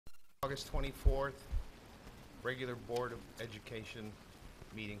August 24th, regular Board of Education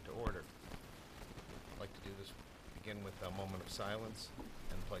meeting to order. I'd like to do this, begin with a moment of silence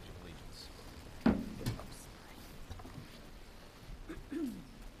and pledge of allegiance. I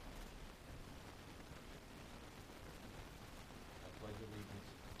pledge allegiance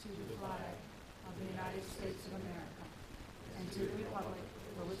To the flag of the United States of America, and to the republic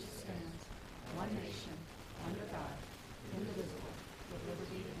for which it stands, one nation, under God, indivisible, with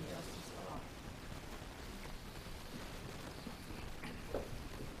liberty and justice for all.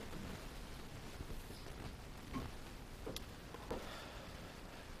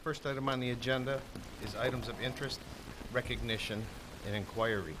 First item on the agenda is items of interest, recognition, and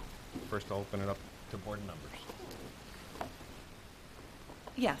inquiry. First, I'll open it up to board members.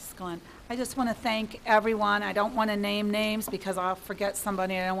 Yes, Glenn. I just want to thank everyone. I don't want to name names because I'll forget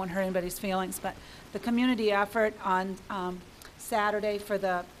somebody. I don't want to hurt anybody's feelings. But the community effort on Saturday for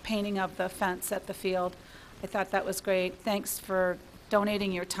the painting of the fence at the field, I thought that was great. Thanks for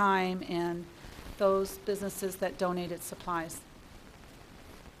donating your time and those businesses that donated supplies.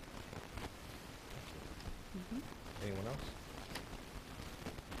 Anyone else?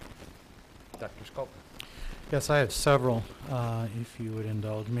 Dr. Sculper. Yes, I have several, if you would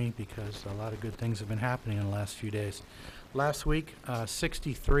indulge me, because a lot of good things have been happening in the last few days. Last week,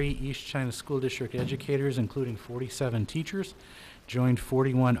 63 East China School District educators, including 47 teachers, joined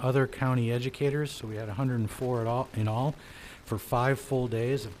 41 other county educators, so we had 104 in all, for 5 full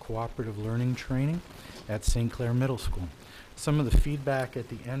days of cooperative learning training at St. Clair Middle School. Some of the feedback at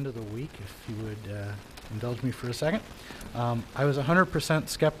the end of the week, if you would indulge me for a second. I was 100%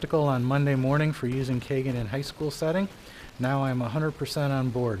 skeptical on Monday morning for using Kagan in high school setting. Now I'm 100% on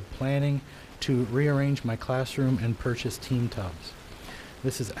board, planning to rearrange my classroom and purchase team tubs.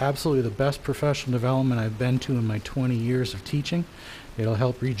 This is absolutely the best professional development I've been to in my 20 years of teaching. It'll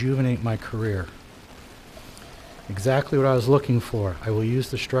help rejuvenate my career. Exactly what I was looking for. I will use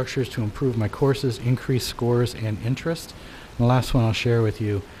the structures to improve my courses, increase scores and interest. And the last one I'll share with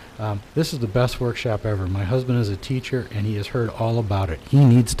you. This is the best workshop ever. My husband is a teacher, and he has heard all about it. He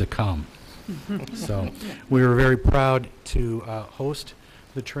needs to come. So we were very proud to host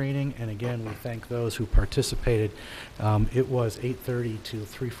the training, and again, we thank those who participated. It was 8:30 to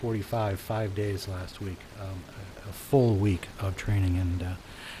 3:45, 5 days last week, a full week of training, and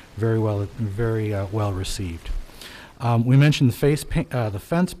very well received. We mentioned the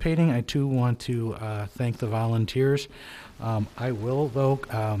fence painting. I too want to thank the volunteers. I will, though,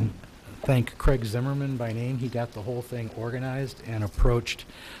 thank Craig Zimmerman by name. He got the whole thing organized and approached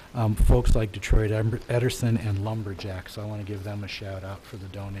folks like Detroit Edison and Lumberjack, so I want to give them a shout out for the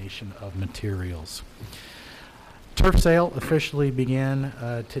donation of materials. Turf sale officially began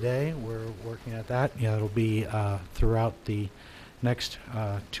today. We're working at that. It'll be throughout the next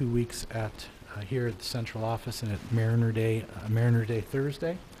 2 weeks at here at the central office and at Mariner Day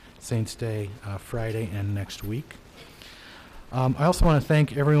Thursday, Saints Day Friday, and next week. I also want to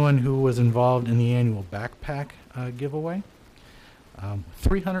thank everyone who was involved in the annual backpack giveaway.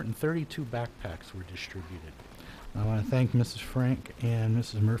 332 backpacks were distributed. I want to thank Mrs. Frank and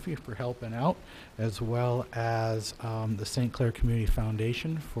Mrs. Murphy for helping out, as well as the St. Clair Community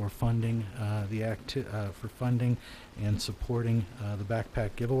Foundation for funding and supporting the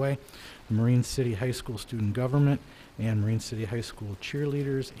backpack giveaway. The Marine City High School Student Government and Marine City High School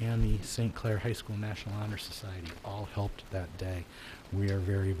cheerleaders and the St. Clair High School National Honor Society all helped that day. We are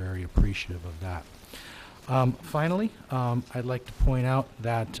very, very appreciative of that. Finally, I'd like to point out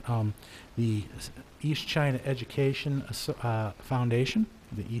that the East China Education Foundation,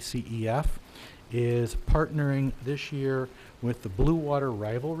 the ECEF, is partnering this year with the Blue Water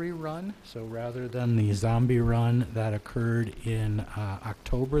Rivalry Run. So rather than the zombie run that occurred in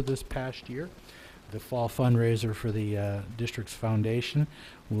October this past year, the fall fundraiser for the district's foundation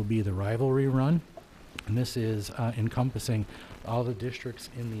will be the Rivalry Run. And this is encompassing all the districts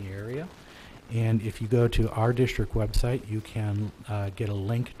in the area. And if you go to our district website, you can get a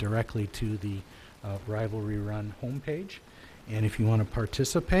link directly to the Rivalry Run homepage. And if you want to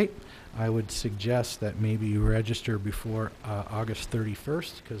participate, I would suggest that maybe you register before August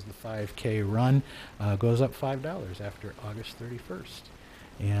 31st, because the 5K run goes up $5 after August 31st.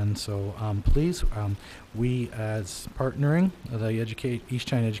 And so please, we as partnering, the East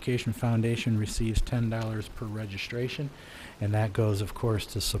China Education Foundation receives $10 per registration. And that goes, of course,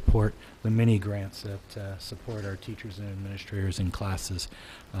 to support the mini grants that support our teachers and administrators in classes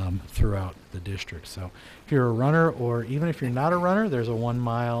throughout the district. So if you're a runner, or even if you're not a runner, there's a 1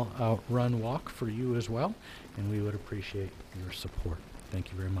 mile run walk for you as well. And we would appreciate your support.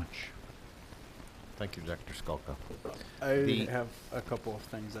 Thank you very much. Thank you, Dr. Skolka. I The- have a couple of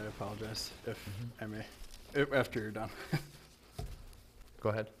things. I apologize if I may, after you're done. Go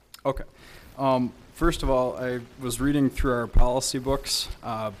ahead. Okay. First of all, I was reading through our policy books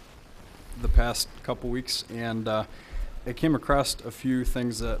the past couple weeks, and I came across a few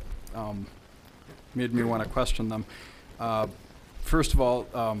things that made me want to question them. First of all,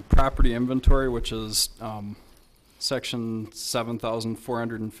 property inventory, which is section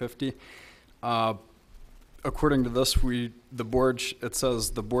 7,450. According to this, it says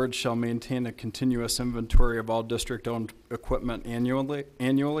the board shall maintain a continuous inventory of all district-owned equipment annually,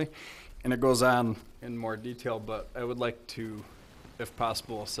 and it goes on in more detail, but I would like to, if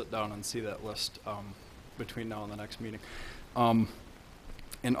possible, sit down and see that list between now and the next meeting.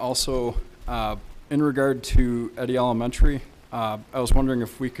 And also, in regard to Eddy Elementary, I was wondering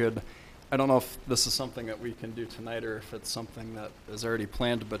if we could, I don't know if this is something that we can do tonight or if it's something that is already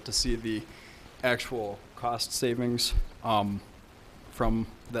planned, but to see the actual cost savings from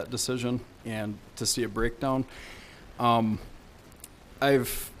that decision and to see a breakdown.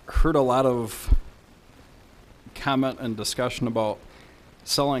 I've heard a lot of comment and discussion about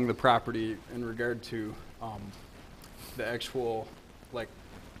selling the property in regard to the actual, like,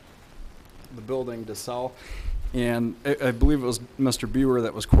 the building to sell. And I believe it was Mr. Bewer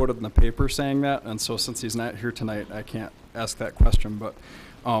that was quoted in the paper saying that, and so since he's not here tonight, I can't ask that question, but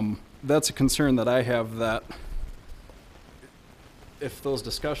that's a concern that I have, that if those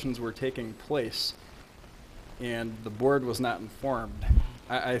discussions were taking place and the board was not informed,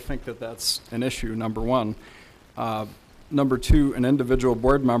 I think that that's an issue, number one. Number two, an individual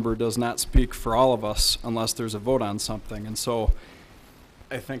board member does not speak for all of us unless there's a vote on something, and so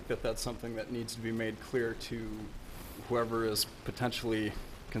I think that that's something that needs to be made clear to whoever is potentially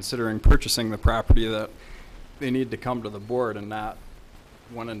considering purchasing the property, that they need to come to the board and not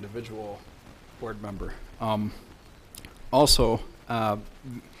one individual board member. Also,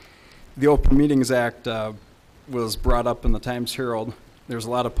 the Open Meetings Act was brought up in the Times Herald. There's a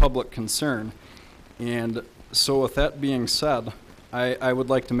lot of public concern, and so with that being said, I would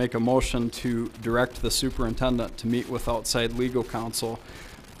like to make a motion to direct the superintendent to meet with outside legal counsel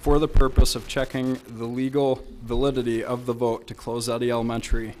for the purpose of checking the legal validity of the vote to close Eddy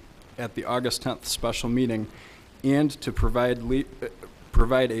Elementary at the August 10th special meeting, and to provide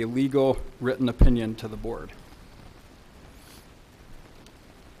a legal written opinion to the board.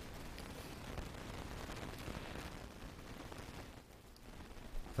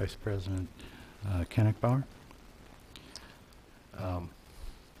 Vice President Kenneckbauer?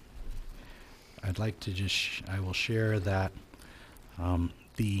 I'd like to I will share that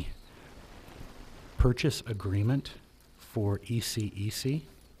the purchase agreement for ECEC,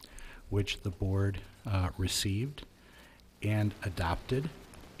 which the board received and adopted,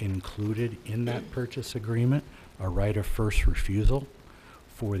 included in that purchase agreement a right of first refusal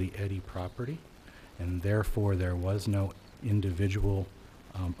for the Eddy property, and therefore there was no individual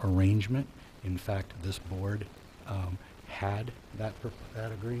arrangement. In fact, this board had that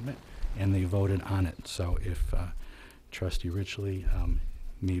agreement, and they voted on it. So if Trustee Richley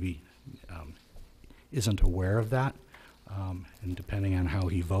maybe isn't aware of that, and depending on how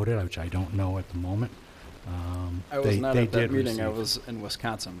he voted, which I don't know at the moment, I was not at that meeting. I receive- was in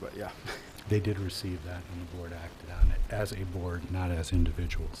Wisconsin, but yeah. They did receive that, and the board acted on it as a board, not as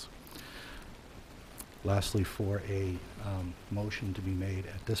individuals. Lastly, for a motion to be made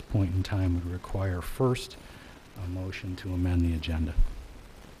at this point in time would require first a motion to amend the agenda.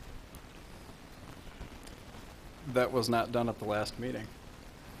 That was not done at the last meeting.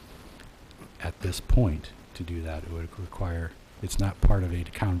 At this point, to do that, it would require, it's not part of a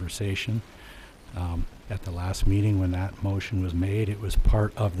conversation. At the last meeting, when that motion was made, it was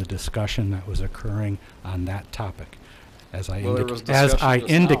part of the discussion that was occurring on that topic. As I Well, there was discussion just now.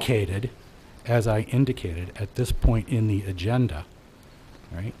 As I indicated, at this point in the agenda,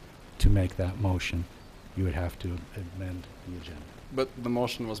 right, to make that motion, you would have to amend the agenda. But the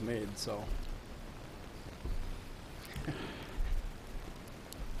motion was made, so.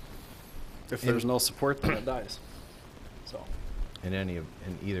 If there's no support, then it dies. So. In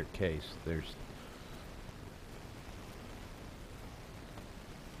either case,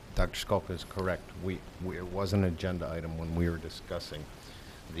 Dr. Skolka is correct. It was an agenda item when we were discussing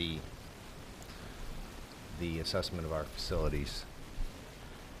the assessment of our facilities,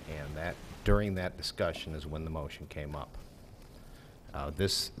 and that during that discussion is when the motion came up.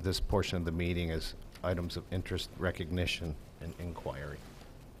 This portion of the meeting is items of interest, recognition, and inquiry.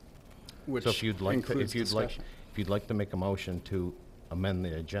 Which So if you'd like includes discussion. if you'd like to make a motion to amend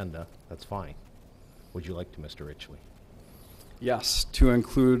the agenda, that's fine. Would you like to, Mr. Richley? Yes, to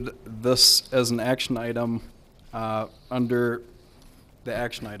include this as an action item under the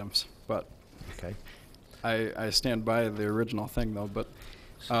action items. But Okay. I stand by the original thing, though. But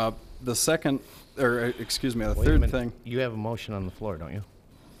the second, or excuse me, the Wait a third minute. thing. You have a motion on the floor, don't you?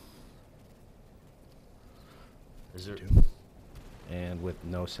 Is there? And with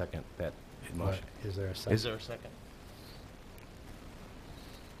no second, that motion. Is there a second? Is there a second?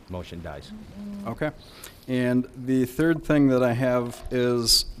 Motion dies. Okay. And the third thing that I have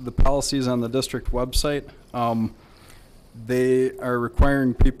is the policies on the district website. They are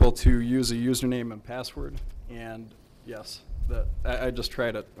requiring people to use a username and password. And yes, that I just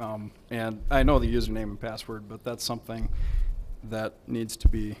tried it. And I know the username and password, but that's something that needs to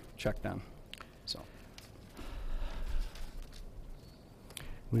be checked on. So,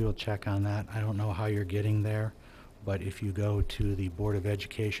 We will check on that. I don't know how you're getting there, but if you go to the Board of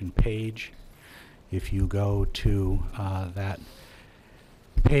Education page, if you go to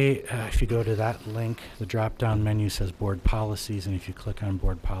if you go to that link, the drop-down menu says Board Policies, and if you click on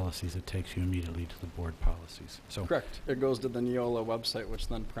Board Policies, it takes you immediately to the Board Policies. So, correct. It goes to the Neola website, which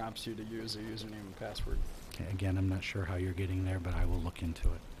then prompts you to use a username and password. okay, again, I'm not sure how you're getting there, but I will look into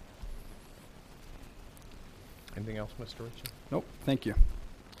it. Anything else, Mr. Ritchie? Nope, thank you.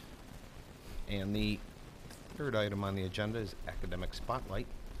 And the third item on the agenda is Academic Spotlight,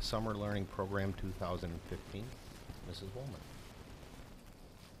 Summer Learning Program 2015. Mrs. Woolman.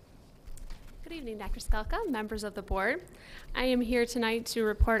 Good evening, Dr. Skalka, members of the board. I am here tonight to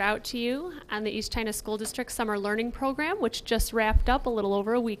report out to you on the East China School District Summer Learning Program, which just wrapped up a little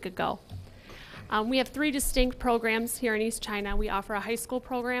over a week ago. We have 3 distinct programs here in East China. We offer a high school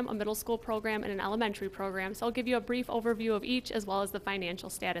program, a middle school program, and an elementary program. So I'll give you a brief overview of each as well as the financial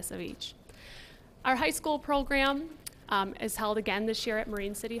status of each. Our high school program is held again this year at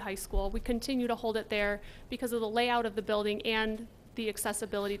Marine City High School. We continue to hold it there because of the layout of the building and the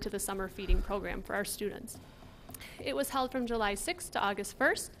accessibility to the summer feeding program for our students. It was held from July 6th to August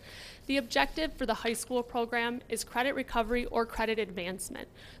 1st. The objective for the high school program is credit recovery or credit advancement.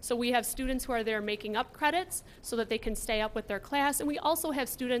 So we have students who are there making up credits so that they can stay up with their class, and we also have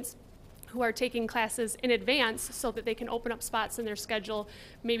students who are taking classes in advance so that they can open up spots in their schedule,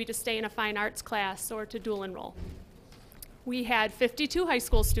 maybe to stay in a fine arts class or to dual enroll. We had 52 high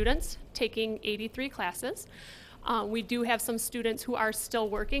school students taking 83 classes. We do have some students who are still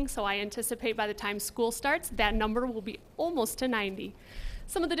working, so I anticipate by the time school starts, that number will be almost to 90.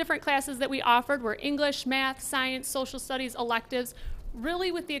 Some of the different classes that we offered were English, math, science, social studies, electives.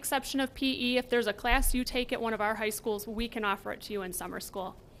 Really, with the exception of PE, if there's a class you take at one of our high schools, we can offer it to you in summer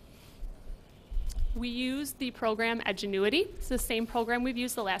school. We use the program Edgenuity. It's the same program we've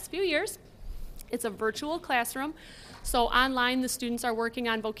used the last few years. It's a virtual classroom. So online, the students are working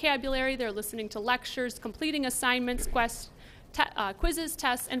on vocabulary, they're listening to lectures, completing assignments, quizzes,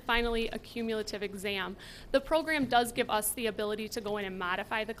 tests, and finally a cumulative exam. The program does give us the ability to go in and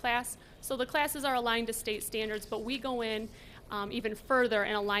modify the class. So the classes are aligned to state standards, but we go in even further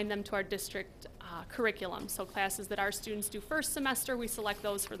and align them to our district curriculum. So classes that our students do first semester, we select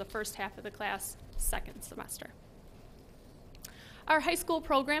those for the first half of the class, second semester. Our high school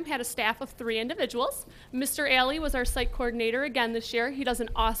program had a staff of 3 individuals. Mr. Alley was our site coordinator again this year. He does an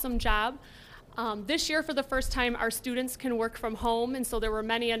awesome job. This year, for the first time, our students can work from home, and so there were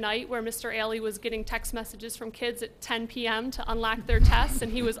many a night where Mr. Alley was getting text messages from kids at 10 p.m. to unlock their tests,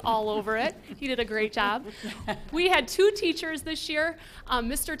 and he was all over it. He did a great job. We had 2 teachers this year,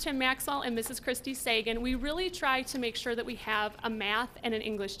 Mr. Tim Maxwell and Mrs. Christy Sagan. We really try to make sure that we have a math and an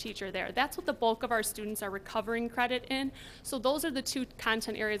English teacher there. That's what the bulk of our students are recovering credit in, so those are the 2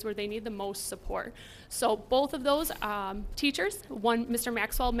 content areas where they need the most support. So both of those teachers, one Mr.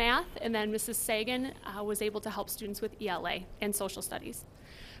 Maxwell math, and then Mrs. Sagan was able to help students with ELA and social studies.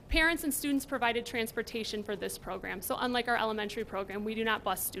 Parents and students provided transportation for this program. So unlike our elementary program, we do not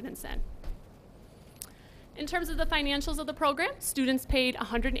bus students in. In terms of the financials of the program, students paid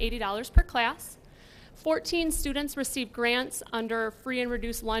 $180 per class. 14 students received grants under free and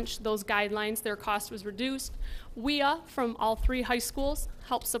reduced lunch. Those guidelines, their cost was reduced. WIA from all 3 high schools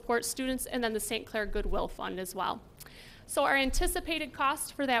helped support students, and then the St. Clair Goodwill Fund as well. So our anticipated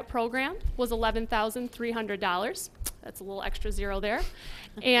cost for that program was $11,300. That's a little extra zero there.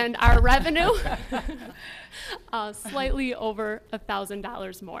 And our revenue, slightly over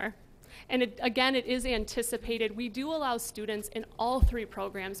 $1,000 more. And again, it is anticipated. We do allow students in all 3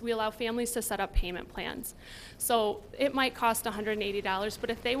 programs, we allow families to set up payment plans. So it might cost $180, but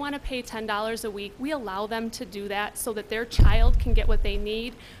if they want to pay $10 a week, we allow them to do that so that their child can get what they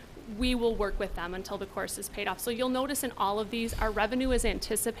need. We will work with them until the course is paid off. So you'll notice in all of these, our revenue is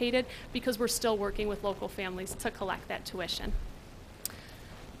anticipated because we're still working with local families to collect that tuition.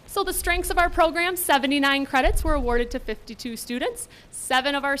 So the strengths of our program, 79 credits were awarded to 52 students.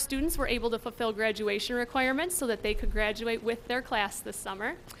 7 of our students were able to fulfill graduation requirements so that they could graduate with their class this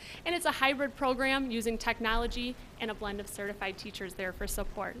summer. And it's a hybrid program using technology and a blend of certified teachers there for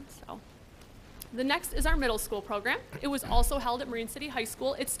support. So the next is our middle school program. It was also held at Marine City High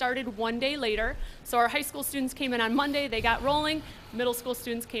School. It started one day later. So our high school students came in on Monday, they got rolling. Middle school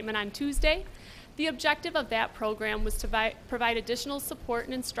students came in on Tuesday. The objective of that program was to provide additional support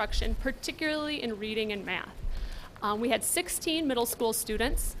and instruction, particularly in reading and math. We had 16 middle school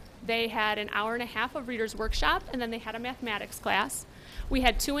students. They had an hour and a half of reader's workshop, and then they had a mathematics class. We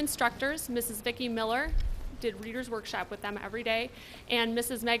had 2 instructors. Mrs. Vicki Miller did reader's workshop with them every day, and Miss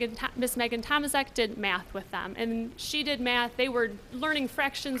Megan Tomaszek did math with them. And she did math. They were learning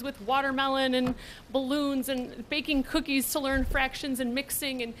fractions with watermelon and balloons and baking cookies to learn fractions and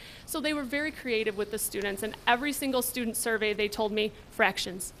mixing. And so they were very creative with the students. And every single student survey, they told me,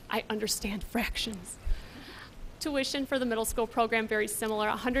 fractions. I understand fractions. Tuition for the middle school program, very similar,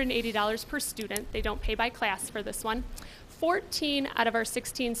 $180 per student. They don't pay by class for this one. 14 out of our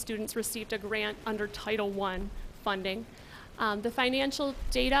 16 students received a grant under Title I funding. The financial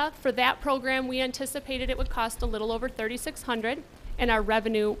data for that program, we anticipated it would cost a little over $3,600, and our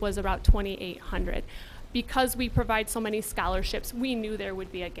revenue was about $2,800. Because we provide so many scholarships, we knew there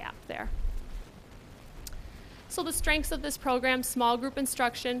would be a gap there. So the strengths of this program, small group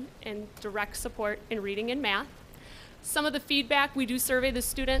instruction and direct support in reading and math. Some of the feedback, we do survey the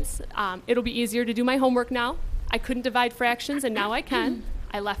students. It'll be easier to do my homework now. I couldn't divide fractions, and now I can.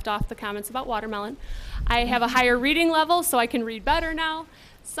 I left off the comments about watermelon. I have a higher reading level, so I can read better now.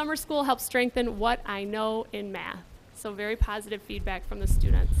 Summer school helps strengthen what I know in math. So very positive feedback from the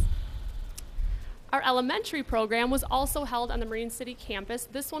students. Our elementary program was also held on the Marine City campus.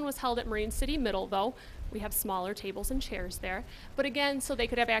 This one was held at Marine City Middle, though. We have smaller tables and chairs there. But again, so they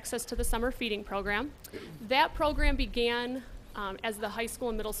could have access to the summer feeding program. That program began as the high school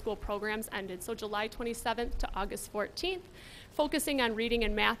and middle school programs ended. So July 27th to August 14th, focusing on reading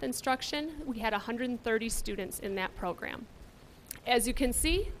and math instruction. We had 130 students in that program. As you can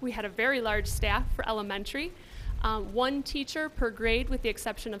see, we had a very large staff for elementary. 1 teacher per grade, with the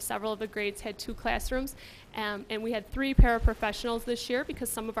exception of several of the grades had 2 classrooms. And we had 3 paraprofessionals this year because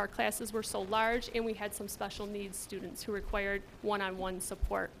some of our classes were so large, and we had some special needs students who required one-on-one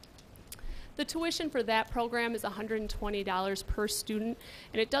support. The tuition for that program is $120 per student,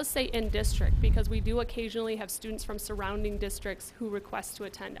 and it does say in district because we do occasionally have students from surrounding districts who request to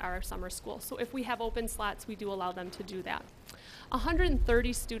attend our summer school. So if we have open slots, we do allow them to do that.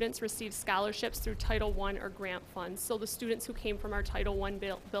 130 students received scholarships through Title I or grant funds. So the students who came from our Title I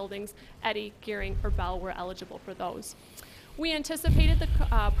buildings, Eddy, Gearing, or Bell, were eligible for those. We anticipated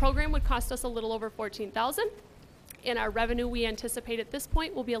the program would cost us a little over $14,000. And our revenue, we anticipate at this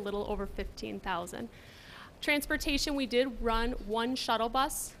point, will be a little over $15,000. Transportation, we did run 1 shuttle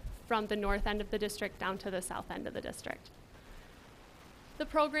bus from the north end of the district down to the south end of the district. The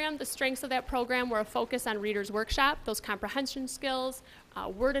program, the strengths of that program were a focus on reader's workshop, those comprehension skills,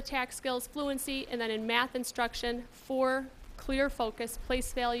 word attack skills, fluency, and then in math instruction, 4 clear focus,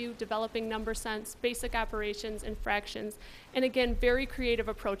 place value, developing number sense, basic operations, and fractions. And again, very creative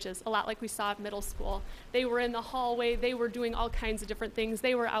approaches, a lot like we saw at middle school. They were in the hallway, they were doing all kinds of different things.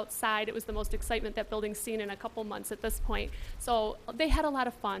 They were outside. It was the most excitement that building's seen in a couple months at this point. So they had a lot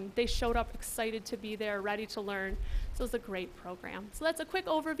of fun. They showed up excited to be there, ready to learn. So it was a great program. So that's a quick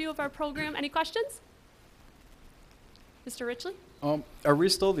overview of our program. Any questions? Mr. Richley? Are we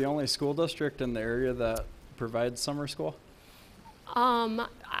still the only school district in the area that provides summer school? I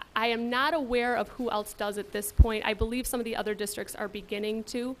am not aware of who else does at this point. I believe some of the other districts are beginning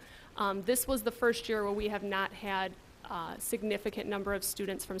to. This was the first year where we have not had a significant number of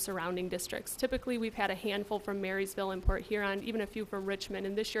students from surrounding districts. Typically, we've had a handful from Marysville and Port Huron, even a few from Richmond,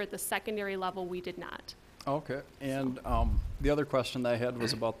 and this year at the secondary level, we did not. Okay. And the other question that I had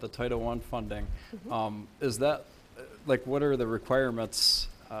was about the Title I funding. Mm-hmm. Is that, like, what are the requirements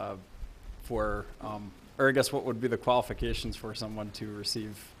for, or I guess what would be the qualifications for someone to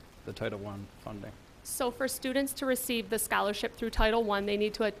receive the Title I funding? So for students to receive the scholarship through Title I, they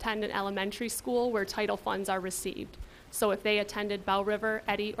need to attend an elementary school where Title funds are received. So if they attended Bell River,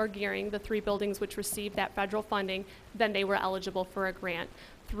 Eddy, or Gearing, the 3 buildings which received that federal funding, then they were eligible for a grant.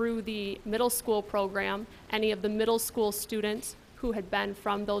 Through the middle school program, any of the middle school students who had been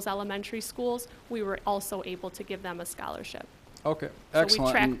from those elementary schools, we were also able to give them a scholarship. Okay, So excellent.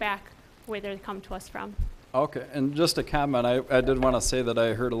 we track And- back where they come to us from. Okay, and just a comment, I did want to say that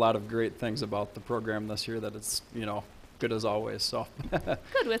I heard a lot of great things about the program this year, that it's, you know, good as always, so. Good,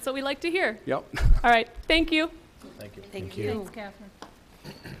 that's what we like to hear. Yep. All right, thank you. Thank you. Thank you. you. Thanks,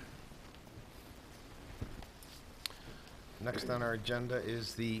 Catherine. Next on our agenda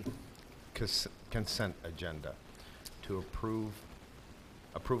is the consent agenda. To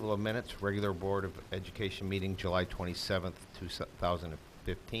approval of minutes, regular Board of Education meeting July 27th,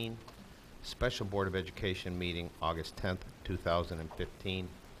 2015. Special Board of Education meeting August 10th, 2015.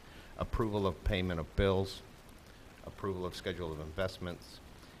 Approval of payment of bills, approval of schedule of investments,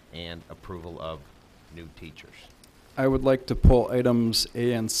 and approval of new teachers. I would like to pull items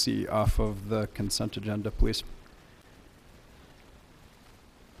A and C off of the consent agenda, please.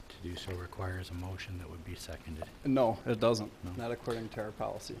 To do so requires a motion that would be seconded. No, it doesn't. No. Not according to our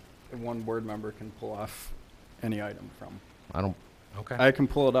policy. One board member can pull off any item from. I don't, Okay. I can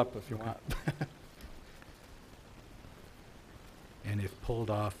pull it up if you Okay. want. And if pulled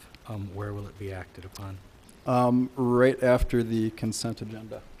off, where will it be acted upon? Right after the consent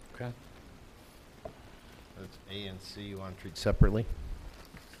agenda. Okay. that's A and C you want to treat separately?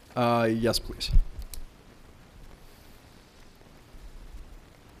 Yes, please.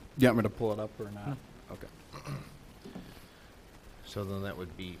 You want me to pull it up or not? No. Okay. So then that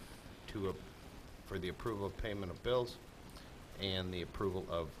would be for the approval of payment of bills and the approval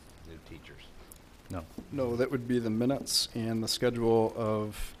of new teachers. No. No, that would be the minutes and the schedule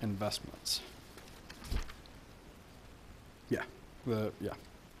of investments. Yeah, yeah.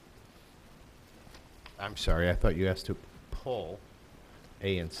 I'm sorry, I thought you asked to pull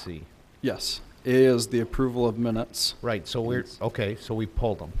A and C. Yes. A is the approval of minutes. Right, so we're, Yes. okay, so we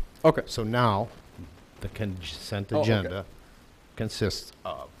pulled them. Okay. So now, the consent Oh, okay. agenda consists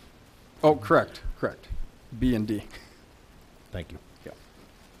of, Oh, correct. B and D. thank you.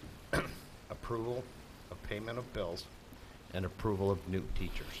 Yeah. Approval of payment of bills and approval of new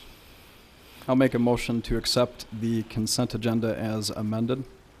teachers. I'll make a motion to accept the consent agenda as amended.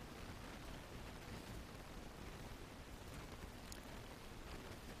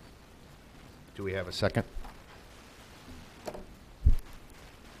 Do we have a second?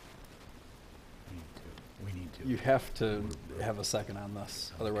 We need to. You have to have a second on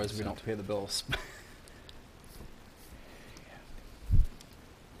this, otherwise we don't pay the bills.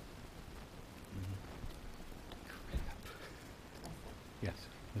 Yes,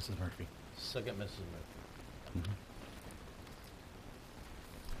 Mrs. Murphy. Second, Mrs. Smith. Mhm.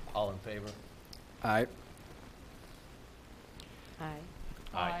 All in favor? Aye.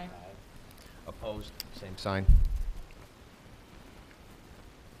 Aye. Opposed? Same sign.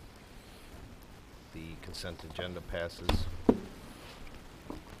 The consent agenda passes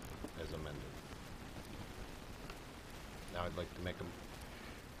as amended. Now I'd like to make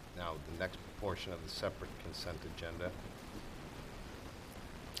now the next portion of the separate consent agenda.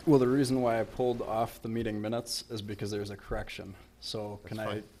 Well, the reason why I pulled off the meeting minutes is because there's a correction. So can That's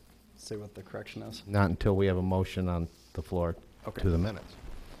I fine. say what the correction is? Not until we have a motion on the floor Okay. to the minutes.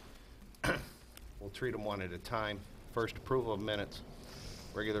 We'll treat them one at a time. First, approval of minutes.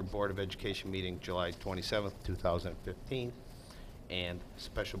 Regular Board of Education meeting, July 27th, 2015, and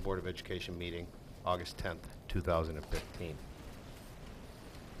Special Board of Education meeting, August 10th, 2015.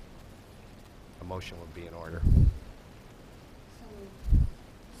 A motion would be in order.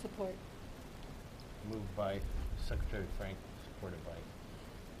 Support. Moved by Secretary Frank, supported by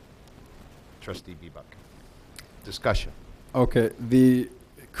Trustee Bebuk. Discussion. Okay, the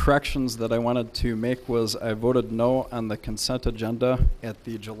corrections that I wanted to make was I voted no on the consent agenda at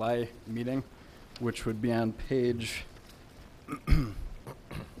the July meeting, which would be on page,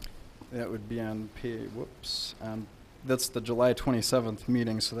 that would be on page, that's the July 27th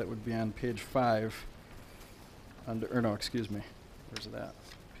meeting, so that would be on page 5, excuse me, where's it at?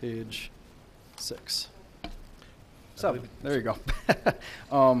 Page 6. 7, there you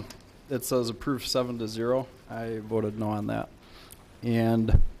go. It says approved 7-0. I voted no on that.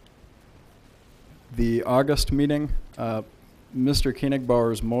 And the August meeting, Mr.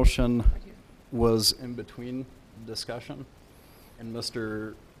 Koenigbauer's motion was in between discussion. And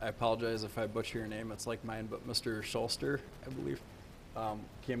I apologize if I butcher your name, it's like mine, but Mr. Schulster, I believe,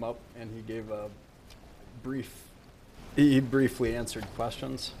 came up and he gave he briefly answered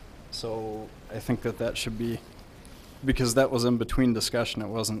questions. So I think that should be, because that was in between discussion, it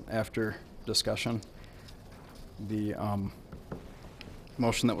wasn't after discussion. The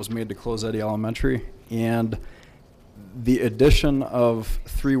motion that was made to close Eddy Elementary, and the addition of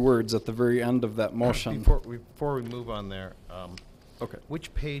 3 words at the very end of that motion. Before we move on there, Okay.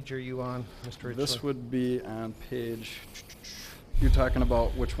 which page are you on, Mr. Ritchie? This would be on page, you're talking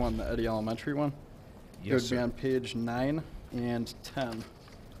about which one, the Eddy Elementary one? It Yes, would be sir. on page 9 and 10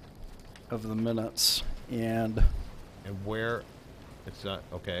 of the minutes. And And where, it's not,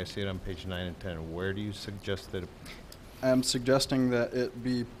 okay, I see it on page 9 and 10. Where do you suggest that, I'm suggesting that it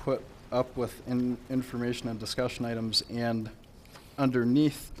be put up with information and discussion items, and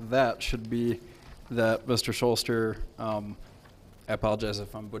underneath that should be that Mr. Scholster, I apologize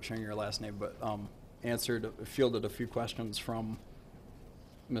if I'm butchering your last name, but fielded a few questions from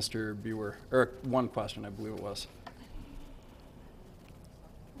Mr. Buer, or one question, I believe it was.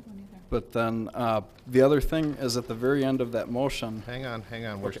 But then the other thing is at the very end of that motion. Hang on.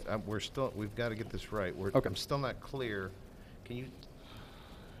 Okay. We've got to get this right. Okay. I'm still not clear. Can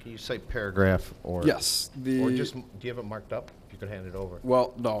you cite paragraph or? Yes. Or just, do you have it marked up? If you could hand it over.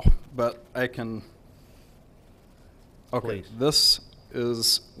 Well, no, but I can. Okay, Please. this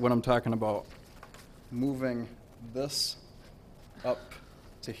is what I'm talking about. Moving this up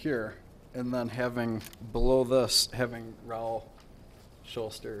to here, and then having below this, having Raul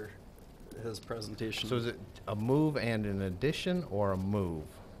Scholster, his presentation. So is it a move and an addition or a move?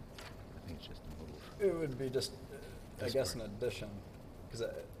 I think it's just a move. It would be just, I This guess, part. an addition, because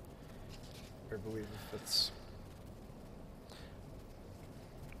I believe it's.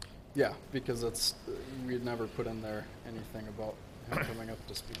 Yeah, because it's, we'd never put in there anything about him coming up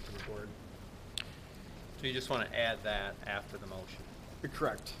to speak to the board. So you just want to add that after the motion?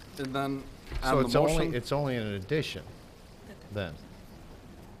 Correct. And then So on it's the only, motion, it's only an addition then?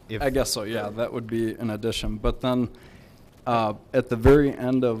 If- I guess so, yeah, that would be an addition. But then at the very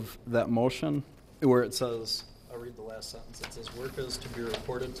end of that motion, where it says, I'll read the last sentence, it says, work is to be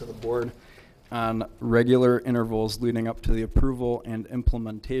reported to the board on regular intervals leading up to the approval and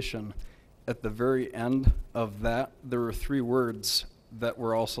implementation. At the very end of that, there were 3 words that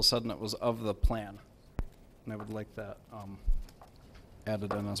were also said, and it was of the plan. And I would like that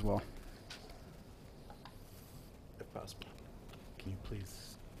added in as well, if possible. Can you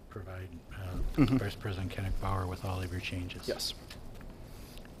please provide Mhm. Vice President Kenneth Bauer with all of your changes? Yes.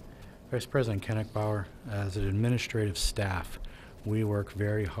 Vice President Kenneth Bauer, as an administrative staff, we work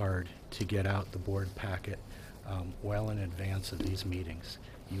very hard to get out the board packet well in advance of these meetings.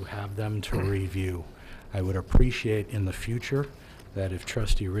 You have them to review. I would appreciate in the future that if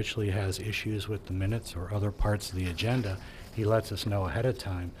Trustee Richley has issues with the minutes or other parts of the agenda, he lets us know ahead of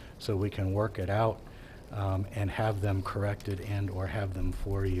time so we can work it out and have them corrected and or have them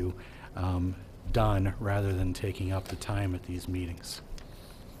for you done rather than taking up the time at these meetings.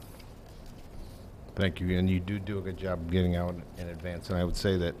 Thank you, and you do a good job of getting out in advance, and I would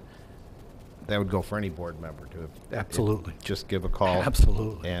say that would go for any board member to. Absolutely. Just give a call.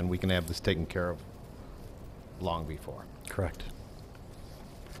 Absolutely. And we can have this taken care of long before. Correct.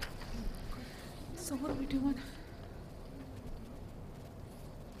 So what are we doing?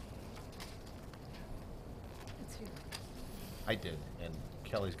 It's here. I did, and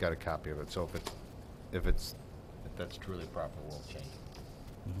Kelly's got a copy of it, so if that's truly proper, we'll change it.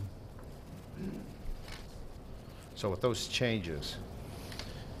 So with those changes.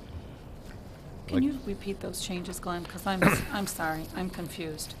 Can like- you repeat those changes, Glenn? Because I'm sorry, I'm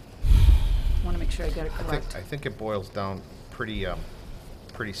confused. I want to make sure I get it correct. I think it boils down pretty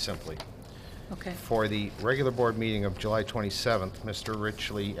simply. Okay. For the regular board meeting of July 27th, Mr.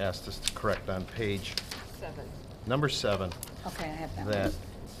 Richley asked us to correct on page number 7 Okay, I have that that one.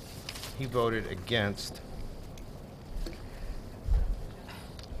 he voted against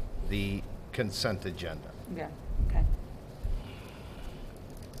the consent agenda. Yeah, okay.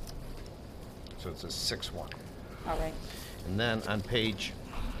 So it's a 6-1. All right. And then on page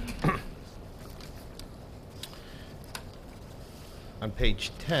on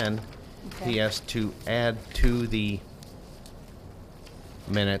page 10, Okay. he has to add to the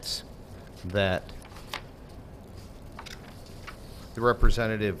minutes that the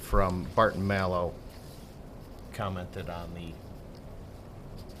representative from Barton Mallow commented on the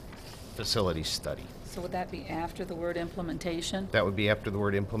facility study. So would that be after the word implementation? That would be after the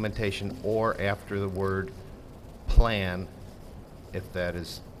word implementation or after the word plan, if that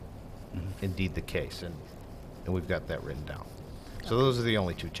is indeed the case. And we've got that written down. So those are the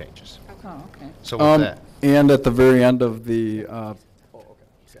only 2 changes. Oh, okay. So with that, And at the very end of the, okay.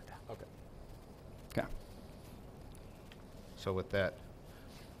 so with that,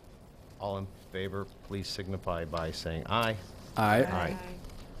 all in favor, please signify by saying aye. Aye. Aye.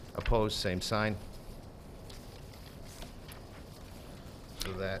 Opposed, same sign.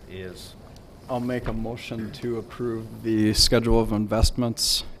 So that is, I'll make a motion to approve the schedule of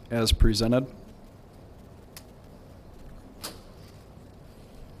investments as presented.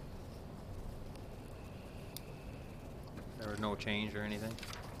 There was no change or anything?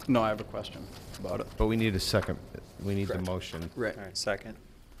 No, I have a question about it. but we need a second, we need the Correct. motion. Right. All right, second.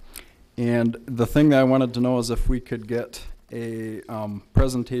 And the thing that I wanted to know is if we could get a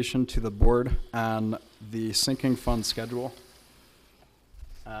presentation to the board on the sinking fund schedule.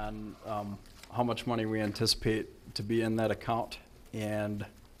 on how much money we anticipate to be in that account and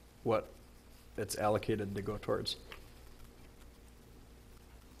what it's allocated to go towards.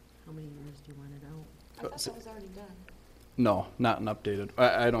 How many years do you want it out? I thought that was already done. No, not an updated.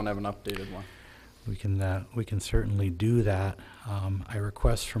 I don't have an updated one. We can certainly do that. I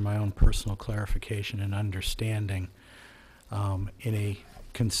request for my own personal clarification and understanding. In a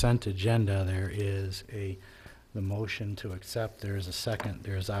consent agenda, there is the motion to accept. There is a second.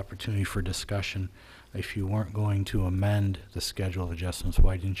 There is opportunity for discussion. If you weren't going to amend the schedule of adjustments,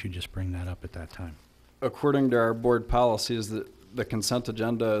 why didn't you just bring that up at that time? According to our board policies, the consent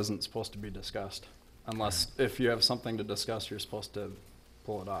agenda isn't supposed to be discussed unless if you have something to discuss, you're supposed to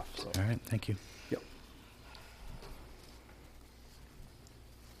pull it off. So. All right, thank you. Yep.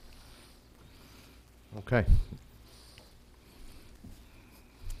 Okay.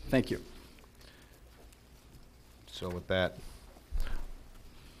 Thank you. So with that,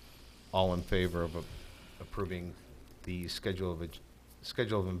 all in favor of approving the schedule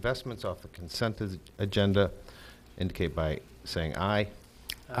of investments off the consent agenda, indicate by saying aye.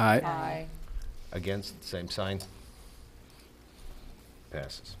 Aye. Aye. Against, same sign.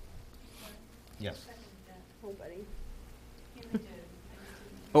 Passes. Yes.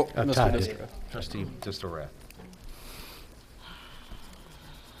 Oh, Todd Mr. did. Diska. Trustee Distelrath.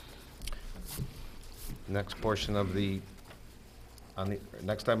 Next portion of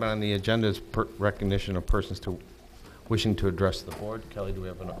next item on the agenda is recognition of persons wishing to address the board. Kelly, do we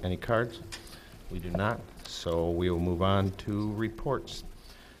have any cards? We do not, so we will move on to reports.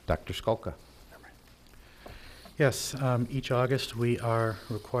 Dr. Skolka. Yes, each August we are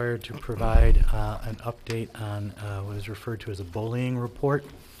required to provide an update on what is referred to as a bullying report.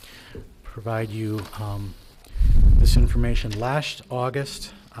 Provide you this information. Last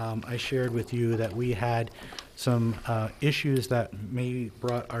August, I shared with you that we had some issues that maybe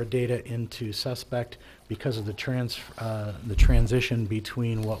brought our data into suspect because of the transition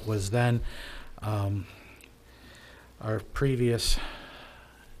between what was then our previous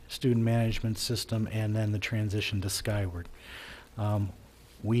student management system and then the transition to Skyward.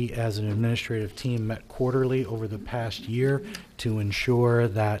 We as an administrative team met quarterly over the past year to ensure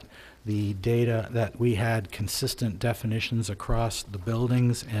that the data, that we had consistent definitions across the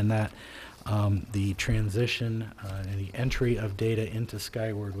buildings and that the transition and the entry of data into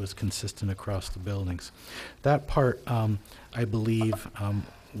Skyward was consistent across the buildings. That part, I believe,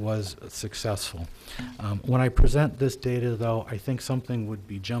 was successful. When I present this data, though, I think something would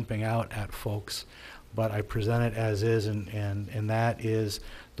be jumping out at folks, but I present it as is, and that is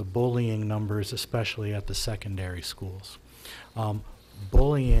the bullying numbers, especially at the secondary schools.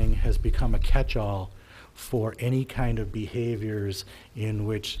 Bullying has become a catch-all for any kind of behaviors in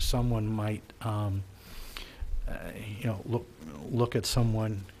which someone might, look at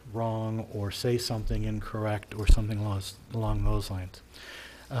someone wrong or say something incorrect or something along those lines.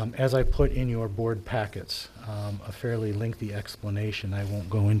 As I put in your board packets, a fairly lengthy explanation I won't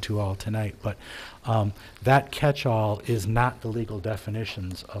go into all tonight, but that catch-all is not the legal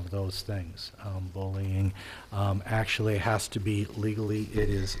definitions of those things. Bullying actually has to be legally,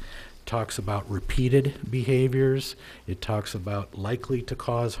 talks about repeated behaviors, it talks about likely to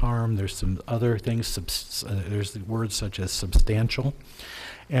cause harm, there's some other things, there's the words such as substantial.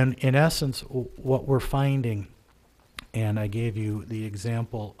 And in essence, what we're finding, and I gave you the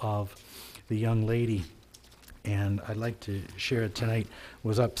example of the young lady, and I'd like to share it tonight,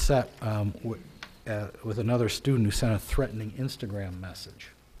 was upset with another student who sent a threatening Instagram message.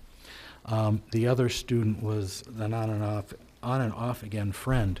 The other student was an on and off again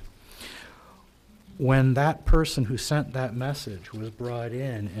friend. When that person who sent that message was brought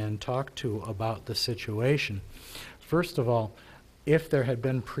in and talked to about the situation, first of all, if there had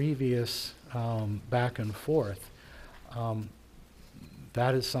been previous back and forth,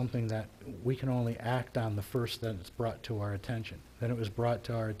 that is something that we can only act on the first that it's brought to our attention. Then it was brought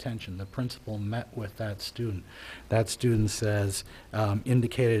to our attention. The principal met with that student. That student says,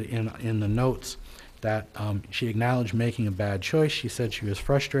 indicated in the notes that she acknowledged making a bad choice. She said she was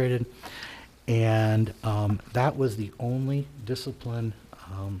frustrated. And that was the only discipline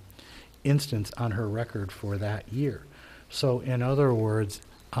instance on her record for that year. So in other words,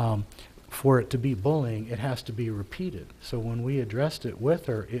 for it to be bullying, it has to be repeated. So when we addressed it with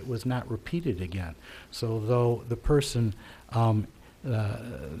her, it was not repeated again. So though the person,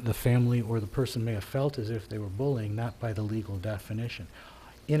 the family or the person may have felt as if they were bullying, not by the legal definition.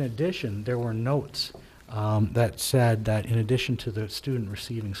 In addition, there were notes that said that in addition to the student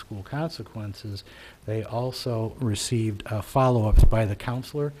receiving school consequences, they also received follow-ups by the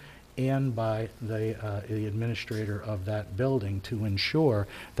counselor and by the administrator of that building to ensure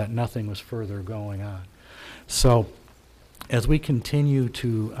that nothing was further going on. So as we continue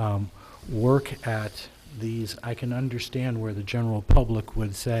to work at these, I can understand where the general public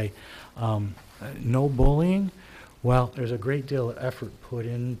would say, no bullying. Well, there's a great deal of effort put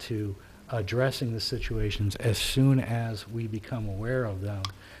into addressing the situations as soon as we become aware of them,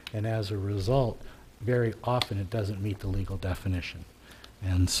 and as a result, very often it doesn't meet the legal definition.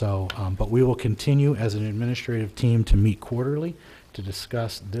 And so, but we will continue as an administrative team to meet quarterly to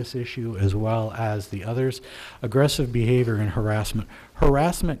discuss this issue as well as the others. Aggressive behavior and harassment.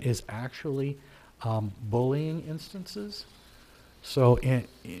 Harassment is actually bullying instances. So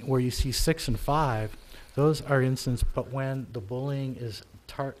where you see 6 and 5, those are instances, but when the bullying is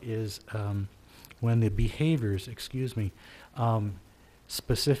when the behaviors,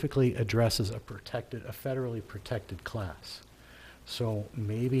 specifically addresses a federally protected class. So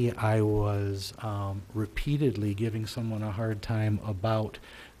maybe I was repeatedly giving someone a hard time about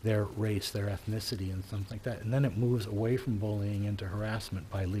their race, their ethnicity, and something like that, and then it moves away from bullying into harassment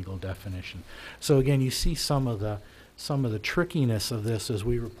by legal definition. So again, you see some of the trickiness of this as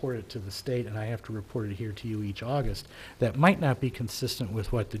we report it to the state, and I have to report it here to you each August, that might not be consistent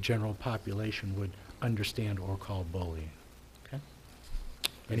with what the general population would understand or call bullying. Okay?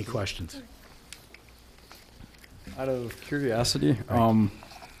 Any questions? Out of curiosity, Right.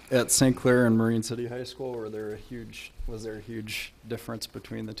 At St. Clair and Marine City High School, was there a huge difference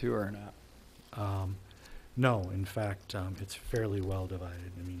between the two or not? No, in fact, it's fairly well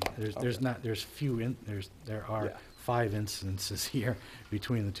divided. I mean, there are Yeah. 5 instances here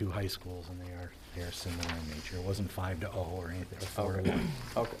between the 2 high schools, and they are similar in nature. It wasn't 5-0 or anything, or 4-1.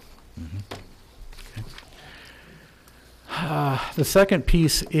 Okay. The second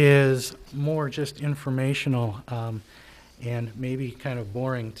piece is more just informational and maybe kind of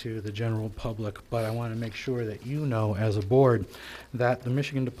boring to the general public, but I want to make sure that you know as a board that the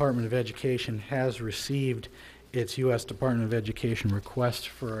Michigan Department of Education has received its U.S. Department of Education request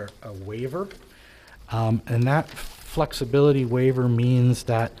for a waiver. And that flexibility waiver means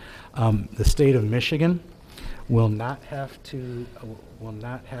that the state of Michigan will not have to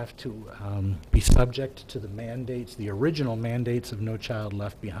be subject to the mandates, the original mandates of No Child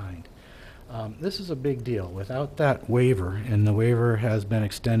Left Behind. This is a big deal. Without that waiver, and the waiver has been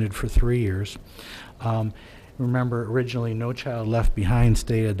extended for 3 years, remember originally No Child Left Behind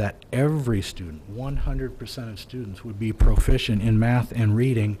stated that every student, 100% of students, would be proficient in math and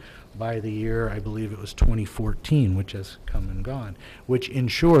reading by the year, I believe it was 2014, which has come and gone, which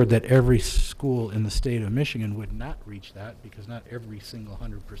ensured that every school in the state of Michigan would not reach that, because not every single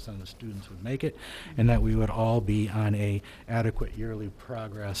 100% of the students would make it, and that we would all be on a adequate yearly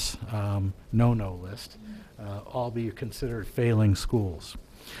progress no-no list, all be considered failing schools.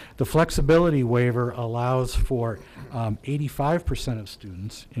 The flexibility waiver allows for 85% of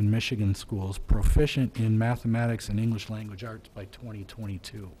students in Michigan schools proficient in mathematics and English language arts by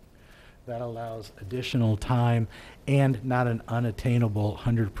 2022. That allows additional time and not an unattainable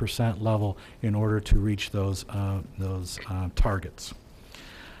 100% level in order to reach those targets.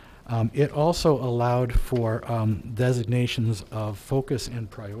 It also allowed for designations of focus and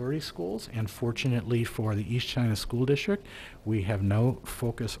priority schools, and fortunately for the East China School District, we have no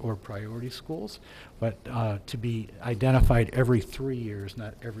focus or priority schools, but to be identified every 3 years,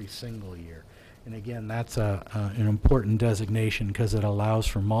 not every single year. And again, that's an important designation because it allows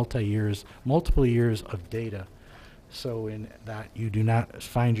for multiple years of data. So in that you do not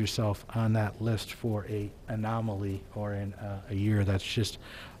find yourself on that list for a anomaly or in a year that's just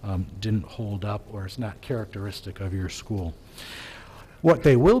didn't hold up or it's not characteristic of your school. What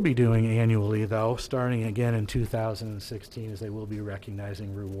they will be doing annually, though, starting again in 2016, is they will be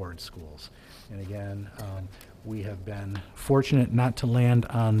recognizing reward schools. And again, we have been fortunate not to land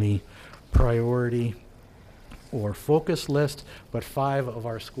on the priority or focus list, but 5 of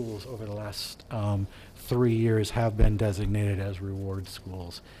our schools over the last 3 years have been designated as reward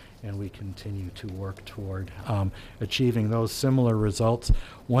schools, and we continue to work toward achieving those similar results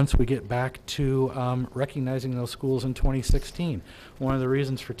once we get back to recognizing those schools in 2016. One of the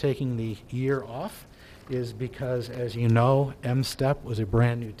reasons for taking the year off is because, as you know, M-STEP was a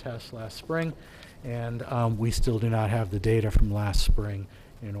brand new test last spring, and we still do not have the data from last spring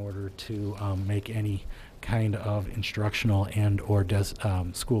in order to make any kind of instructional and or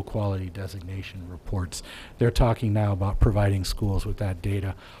school quality designation reports. They're talking now about providing schools with that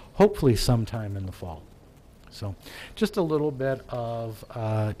data, hopefully sometime in the fall. So just a little bit of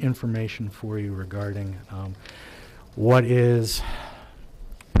information for you regarding what is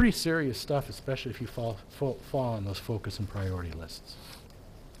pretty serious stuff, especially if you fall on those focus and priority lists.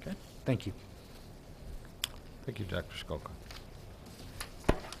 Okay. Thank you. Thank you, Dr. Skolka.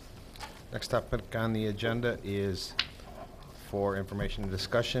 Next topic on the agenda is for information and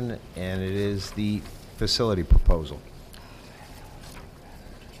discussion, and it is the facility proposal.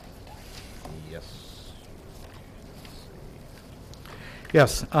 Yes.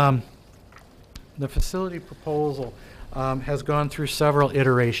 Yes, the facility proposal has gone through several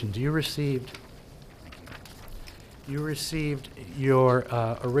iterations. You received your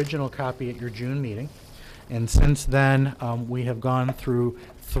original copy at your June meeting, and since then we have gone through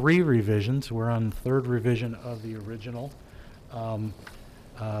 3 revisions. We're on the 3rd revision of the original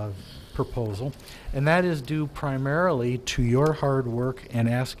proposal, and that is due primarily to your hard work and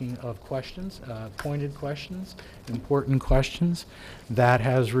asking of questions, pointed questions, important questions, that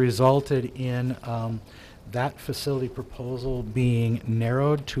has resulted in that facility proposal being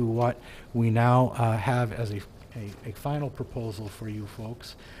narrowed to what we now have as a final proposal for you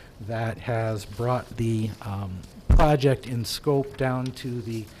folks that has brought the project in scope down to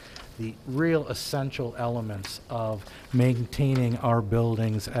the real essential elements of maintaining our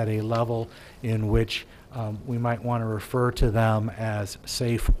buildings at a level in which we might want to refer to them as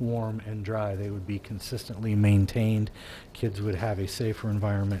safe, warm, and dry. They would be consistently maintained. Kids would have a safer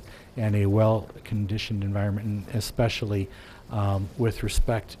environment and a well-conditioned environment, and especially with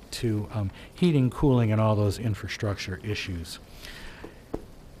respect to heating, cooling, and all those infrastructure issues.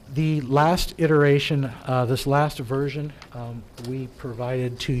 The last iteration, this last version, we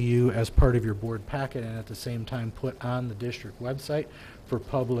provided to you as part of your board packet, and at the same time put on the district website for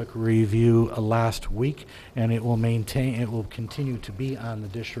public review last week, and it will continue to be on the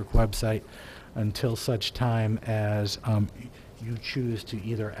district website until such time as you choose to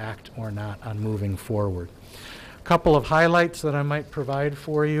either act or not on moving forward. A couple of highlights that I might provide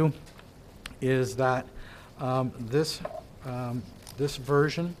for you is that this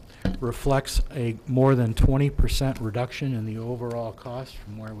version reflects a more than 20% reduction in the overall cost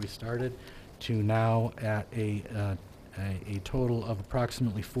from where we started to now at a total of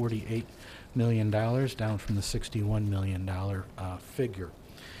approximately $48 million, down from the $61 million figure.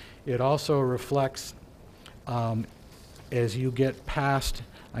 It also reflects, as you get past,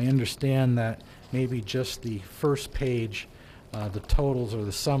 I understand that maybe just the first page, the totals or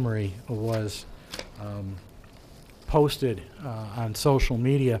the summary was posted on social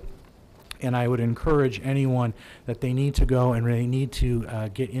media, and I would encourage anyone that they need to go and they need to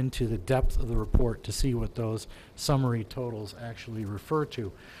get into the depth of the report to see what those summary totals actually refer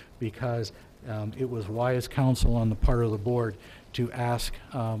to, because it was wise counsel on the part of the board to ask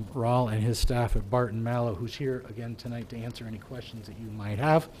Raul and his staff at Barton Mallow, who's here again tonight to answer any questions that you might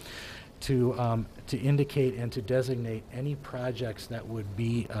have, to indicate and to designate any projects that would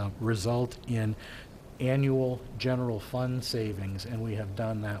be result in annual general fund savings, and we have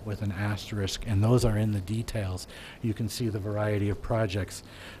done that with an asterisk, and those are in the details. You can see the variety of projects,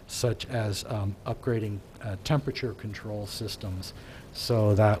 such as upgrading temperature control systems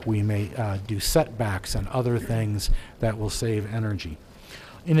so that we may do setbacks and other things that will save energy.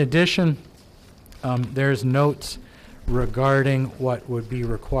 In addition, there's notes regarding what would be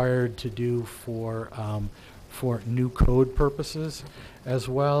required to do for new code purposes, as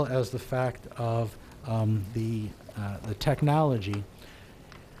well as the fact of the technology,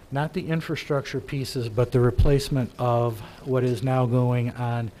 not the infrastructure pieces, but the replacement of what is now going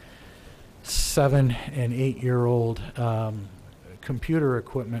on 7- and 8-year-old computer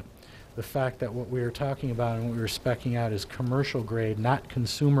equipment. The fact that what we are talking about and what we were speccing out is commercial grade, not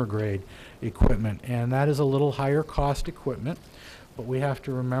consumer grade equipment, and that is a little higher cost equipment, but we have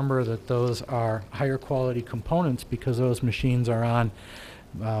to remember that those are higher quality components because those machines are on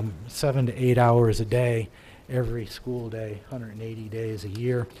 7 to 8 hours a day, every school day, 180 days a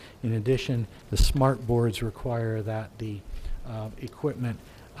year. In addition, the smart boards require that the equipment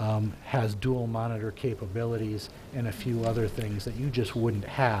has dual monitor capabilities and a few other things that you just wouldn't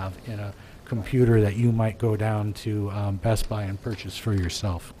have in a computer that you might go down to Best Buy and purchase for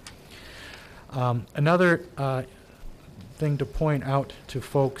yourself. Another thing to point out to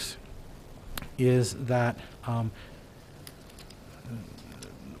folks is that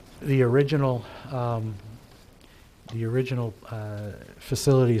the original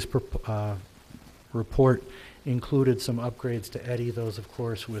facilities report included some upgrades to Eddy. Those, of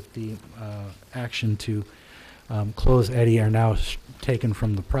course, with the action to close Eddy are now taken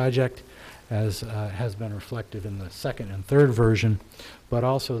from the project, as has been reflected in the 2nd and 3rd version. But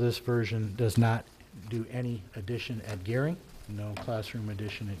also this version does not do any addition at Gearing, no classroom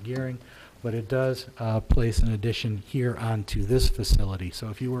addition at Gearing, but it does place an addition here onto this facility. So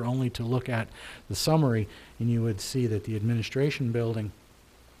if you were only to look at the summary, and you would see that the administration building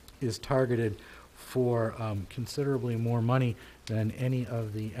is targeted for considerably more money than any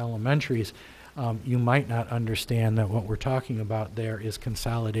of the elementaries, you might not understand that what we're talking about there is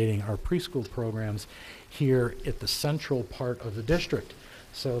consolidating our preschool programs here at the central part of the district,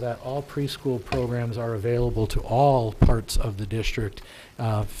 so that all preschool programs are available to all parts of the district,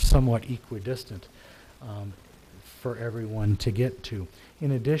 somewhat equidistant for everyone to get to.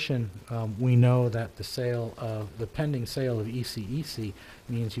 In addition, we know that the pending sale of ECEC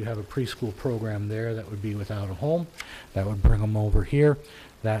means you have a preschool program there that would be without a home. That would bring them over here.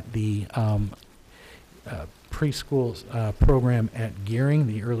 That the preschool program at Gearing,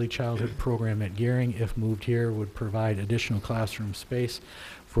 the early childhood program at Gearing, if moved here, would provide additional classroom space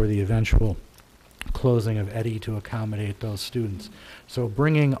for the eventual closing of Eddy to accommodate those students. So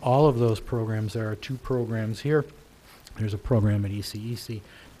bringing all of those programs, there are 2 programs here. There's a program at ECEC,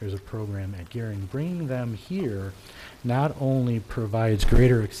 there's a program at Gearing. Bringing them here not only provides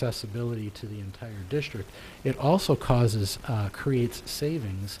greater accessibility to the entire district, it also creates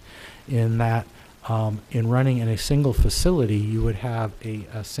savings in that in running in a single facility, you would have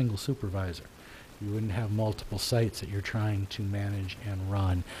a single supervisor. You wouldn't have multiple sites that you're trying to manage and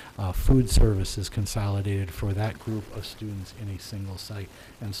run. Food services consolidated for that group of students in a single site,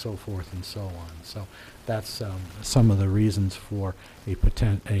 and so forth and so on. So that's some of the reasons for a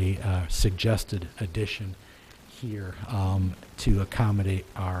suggested addition here to accommodate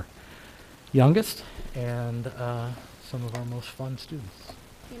our youngest and some of our most fun students.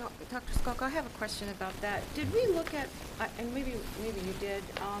 You know, Dr. Skalka, I have a question about that. Did we look at, and maybe you did,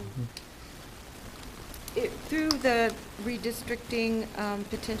 through the redistricting,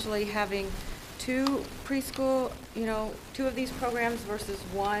 potentially having 2 preschool, 2 of these programs versus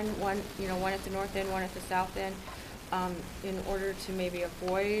one at the north end, one at the south end, in order to maybe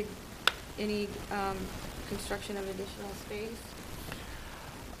avoid any construction of additional space?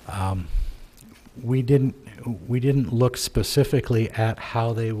 We didn't look specifically at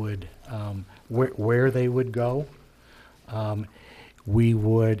how they would, where they would go. We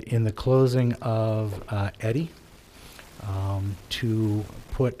would, in the closing of Eddy, to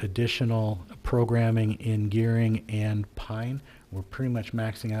put additional programming in Gearing and Pine. We're pretty much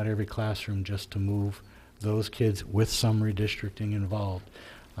maxing out every classroom just to move those kids with some redistricting involved.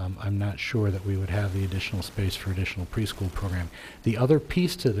 I'm not sure that we would have the additional space for additional preschool program. The other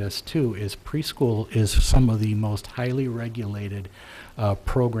piece to this, too, is preschool is some of the most highly regulated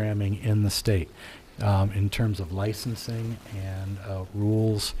programming in the state. In terms of licensing and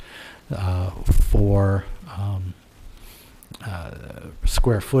rules for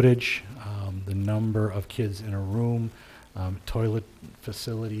square footage, the number of kids in a room, toilet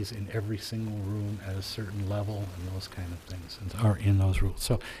facilities in every single room at a certain level, and those kind of things are in those rules.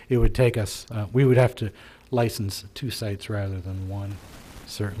 So it would take us, we would have to license 2 sites rather than 1.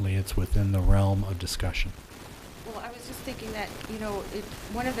 Certainly it's within the realm of discussion. Well, I was just thinking that,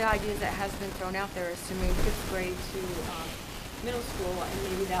 one of the ideas that has been thrown out there is to move 5th grade to middle school, and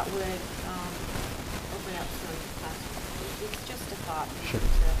maybe that would open up some classes. It's just a thought, maybe, Sure. to,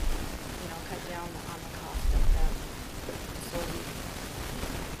 cut down on the cost of that facility.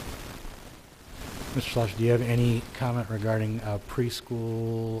 Mr. Schloss, do you have any comment regarding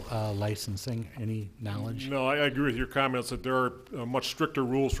preschool licensing? Any knowledge? No, I agree with your comments that there are much stricter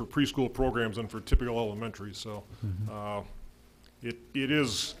rules for preschool programs than for typical elementary. So it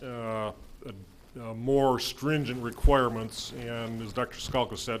is more stringent requirements. And as Dr.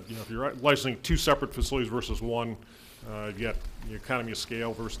 Skalka said, if you're licensing 2 separate facilities versus 1, you get the economy of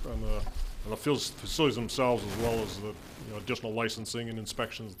scale versus on the facilities themselves, as well as the additional licensing and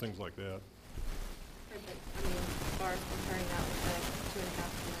inspections and things like that. But, as far as comparing that with the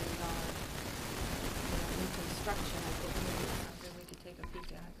 $2.5 million, new construction, I think maybe it's something we could take a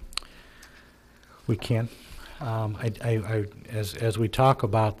peek at. We can. As we talk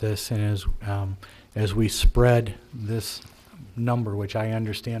about this, and as we spread this number, which I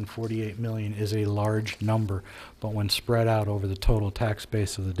understand 48 million is a large number, but when spread out over the total tax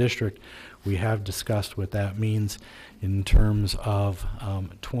base of the district, we have discussed what that means in terms of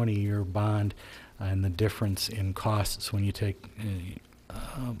 20-year bond and the difference in costs when you take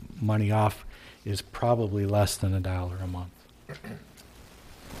money off is probably less than $1 a month. Can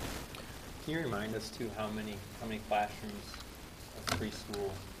you remind us too how many classrooms of preschool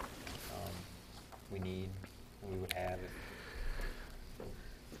we need, we would have?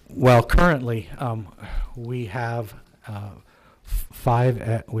 Well, currently we have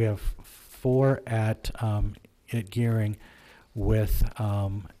 4 at Gearing with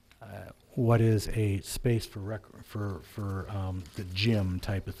what is a space for the gym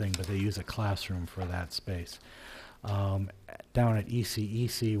type of thing, but they use a classroom for that space. Down at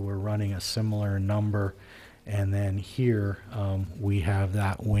ECEC, we're running a similar number. And then here, we have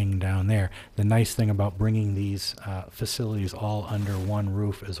that wing down there. The nice thing about bringing these facilities all under one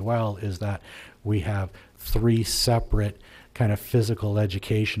roof as well is that we have 3 separate kind of physical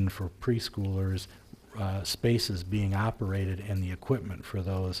education for preschoolers spaces being operated, and the equipment for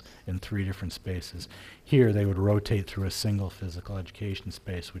those in 3 different spaces. Here, they would rotate through a single physical education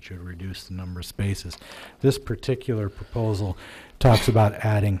space, which would reduce the number of spaces. This particular proposal talks about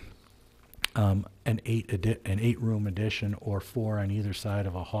adding an 8-room addition, or 4 on either side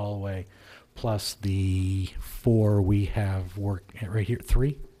of a hallway, plus the 4 we have right here,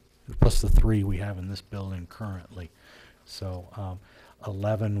 3, plus the 3 we have in this building currently. So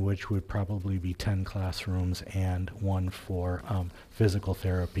 11, which would probably be 10 classrooms, and 1 for physical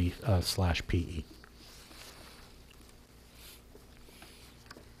therapy / PE.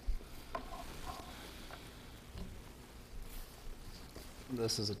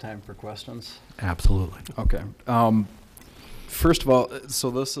 This is a time for questions. Absolutely. Okay. First of all,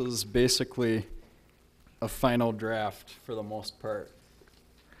 so this is basically a final draft for the most part.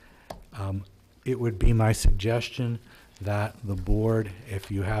 It would be my suggestion that the board,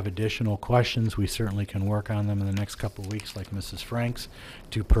 if you have additional questions, we certainly can work on them in the next couple of weeks, like Mrs. Franks,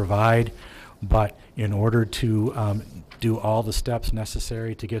 to provide. But in order to do all the steps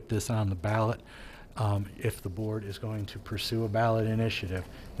necessary to get this on the ballot, if the board is going to pursue a ballot initiative,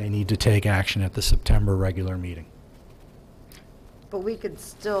 they need to take action at the September regular meeting. But we could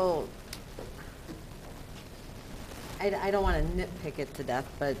still, I don't want to nitpick it to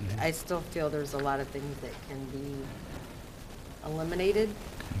death, but I still feel there's a lot of things that can be eliminated.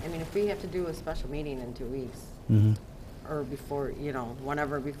 I mean, if we have to do a special meeting in 2 weeks, or before,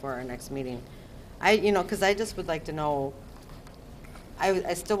 whenever before our next meeting, because I just would like to know,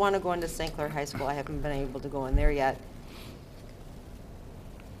 I still want to go into St. Clair High School. I haven't been able to go in there yet.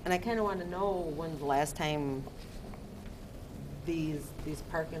 And I kind of want to know when the last time these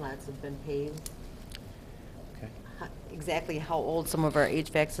parking lots have been paved. Okay. Exactly how old some of our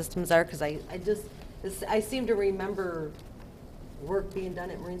HVAC systems are, because I seem to remember work being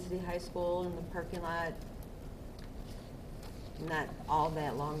done at Marine City High School in the parking lot not all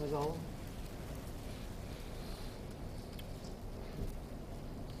that long ago.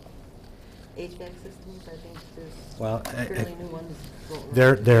 HVAC systems, I think there's fairly new ones.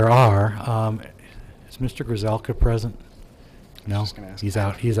 There are. Is Mr. Grzelka present? No, Just gonna ask he's him.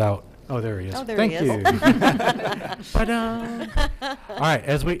 out. He's out. Oh, there he is. Oh, there Thank he is. you. All right,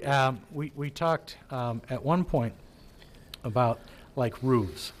 as we talked at one point about like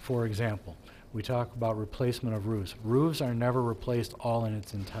roofs, for example. We talk about replacement of roofs. Roofs are never replaced all in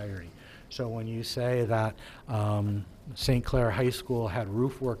its entirety. So when you say that St. Clair High School had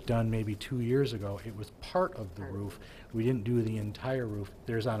roof work done maybe 2 years ago, it was part of the roof. We didn't do the entire roof.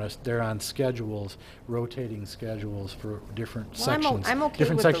 They're on schedules, rotating schedules for different sections. I'm okay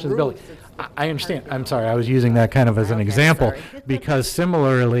different with the sections of the building. roofs. It's the I understand. parking I'm lot. sorry. I was using that kind of as an Okay, example sorry. because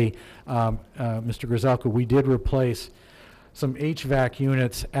similarly, Mr. Grzelka, we did replace some HVAC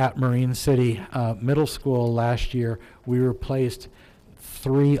units at Marine City Middle School last year. We replaced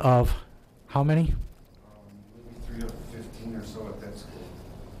 3 of how many? Maybe 3 of 15 or so at that school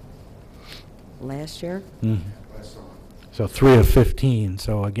Last year? last summer. So 3 of 15.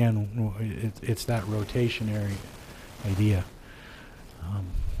 So again, it's that rotationary idea.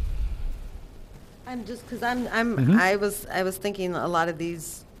 I'm just, because Mhm. I was thinking a lot of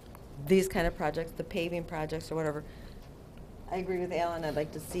these kind of projects, the paving projects or whatever. I agree with Alan. I'd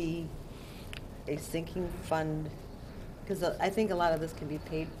like to see a sinking fund, because I think a lot of this can be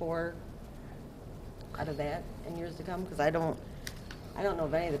paid for out of that in years to come, because I don't know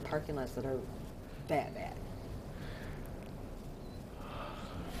of any of the parking lots that are that bad.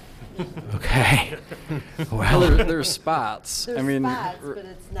 Okay. Well, Well, there's spots. There's I mean, spots, but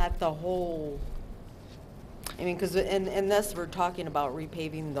it's not the whole. I mean, because in this, we're talking about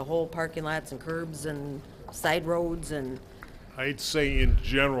repaving the whole parking lots and curbs and side roads and. I'd say in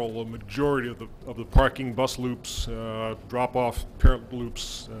general, a majority of the parking bus loops, drop-off parent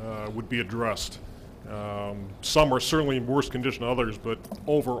loops would be addressed. Some are certainly in worse condition than others, but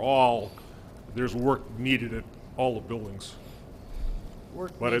overall, there's work needed at all the buildings.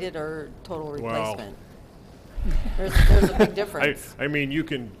 Work But it- needed or total Well- replacement? There's a big difference. I mean, you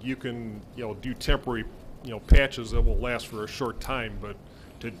can do temporary patches that will last for a short time, but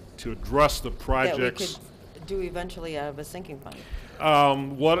to address the That we projects. could do eventually out of a sinking fund.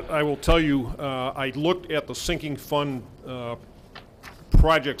 What I will tell you, I looked at the sinking fund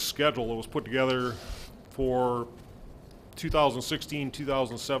project schedule that was put together for 2016,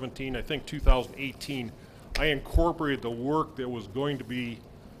 2017, I think 2018. I incorporated the work that was going to be,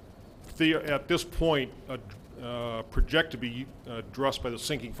 at this point, projected to be addressed by the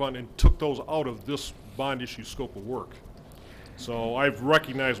sinking fund, and took those out of this bond issue scope of work. So I've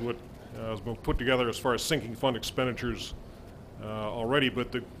recognized what has been put together as far as sinking fund expenditures already,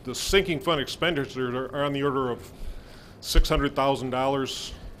 but the sinking fund expenditures are on the order of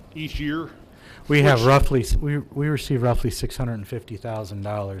 $600,000 each year. We have roughly, we receive roughly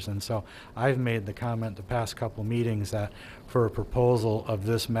 $650,000, and so I've made the comment the past couple meetings that for a proposal of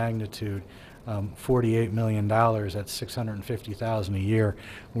this magnitude, $48 million at $650,000 a year,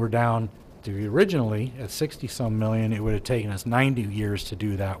 we're down to originally at 60-some million. It would have taken us 90 years to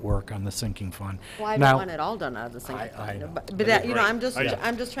do that work on the sinking fund. Well, I Now- don't want it all done out of the sinking I fund. know. But that, you know, Right.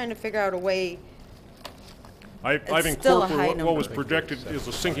 I'm just trying to figure out a way. I've It's still a high incorporated what was number. projected is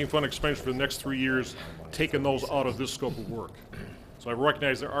the sinking fund expenditure for the next 3 years, taking those out of this scope of work. So I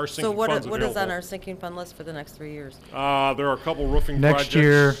recognize there are So sinking funds available. what is on our sinking fund list for the next 3 years? There are a couple roofing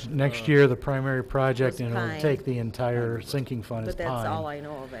projects. Next year, the primary project, Was and it'll Pine. take the entire sinking fund is But that's all Pine. I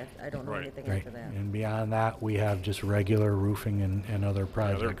know of it. I don't know Right. anything Right, after that. and beyond that, we have just regular roofing and other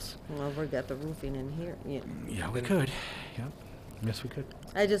projects. Well, we've got the roofing in here. Yeah. Yeah, we could, yep, yes, we could.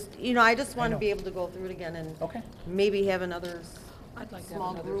 I just want to know. be able to go through it again and Okay. maybe have another I'd like to have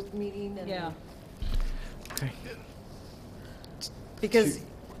small another- group meeting. And Yeah. Okay. Because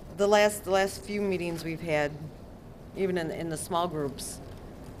the last few meetings we've had, even in the small groups,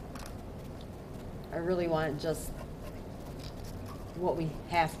 I really want just what we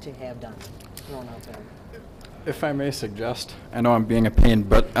have to have done thrown out there. If I may suggest, I know I'm being a pain,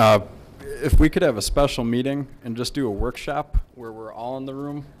 but if we could have a special meeting and just do a workshop where we're all in the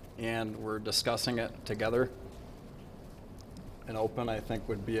room and we're discussing it together and open, I think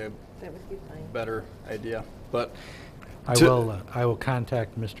would be a That would be fine. better idea. But I will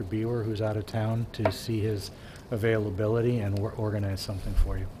contact Mr. Bewer, who's out of town, to see his availability and organize something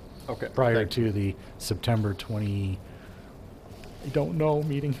for you okay, prior thank you. to the September 20, I don't know,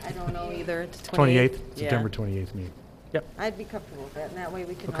 meeting. I don't know either. It's 28th, Yeah. September 28th meeting. Yep, I'd be comfortable with that, and that way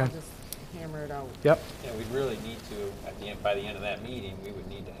we can all Okay. just hammer it out. yep, Yeah, we'd really need to, at the end, by the end of that meeting, we would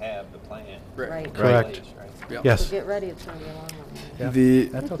need to have the plan. Right. in Correct. place, right? Yep. So yes. get ready, it's gonna be a long one. Yeah, The-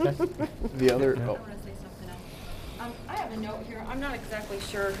 That's okay. The other, Yeah. oh, I want to say something else. I have a note here. I'm not exactly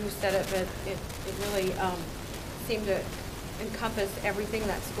sure who said it, but it really seemed to encompass everything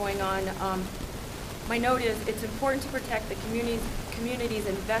that's going on. My note is, it's important to protect the community's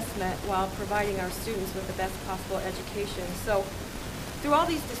investment while providing our students with the best possible education. So through all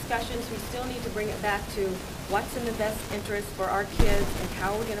these discussions, we still need to bring it back to what's in the best interest for our kids and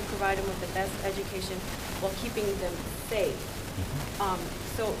how we're going to provide them with the best education while keeping them safe.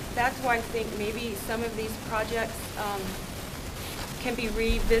 So that's why I think maybe some of these projects can be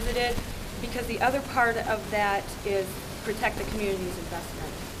revisited, because the other part of that is protect the community's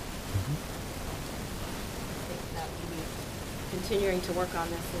investment. I think that maybe continuing to work on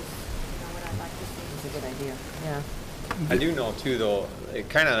this is, what I'd like to see. It's a good idea, yeah. I do know too, though, it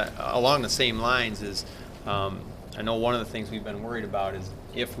kind of along the same lines is, I know one of the things we've been worried about is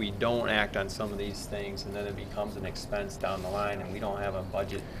if we don't act on some of these things and then it becomes an expense down the line and we don't have a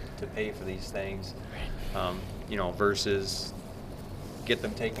budget to pay for these things, versus get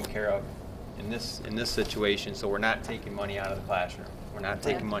them taken care of in this situation, so we're not taking money out of the classroom. We're not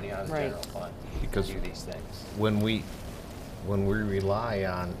taking money out of the Right. general fund Because to do these things. when we rely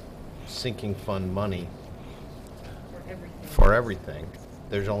on sinking fund money for everything,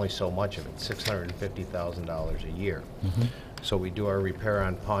 there's only so much of it, $650,000 a year. So we do our repair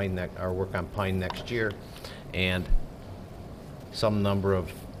on Pine, our work on Pine next year, and some number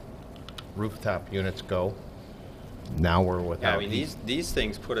of rooftop units go. Now we're Yeah, without I mean, heat. these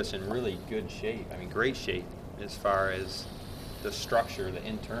things put us in really good shape, great shape, as far as the structure, the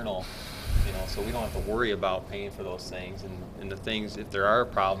internal, so we don't have to worry about paying for those things, and the things, if there are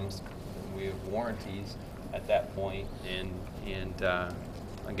problems, we have warranties at that point, and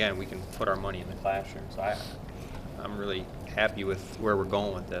again, we can put our money in the classroom, so I'm really happy with where we're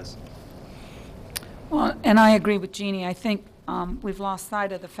going with this. Well, and I agree with Jeannie. I think we've lost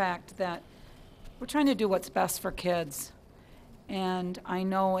sight of the fact that we're trying to do what's best for kids. And I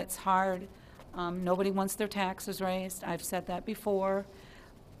know it's hard. Nobody wants their taxes raised. I've said that before.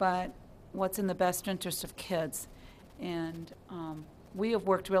 But what's in the best interest of kids? And we have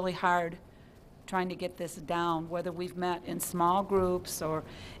worked really hard trying to get this down, whether we've met in small groups or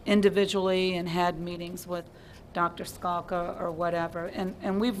individually and had meetings with Dr. Skalka or whatever,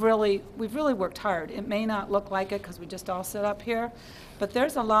 and we've really worked hard. It may not look like it because we just all sit up here, but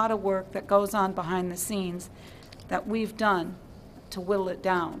there's a lot of work that goes on behind the scenes that we've done to whittle it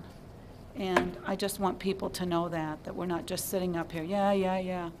down. And I just want people to know that we're not just sitting up here,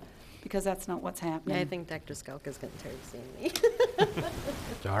 yeah, because that's not what's happening. Yeah, I think Dr. Skalka's getting tired of seeing me.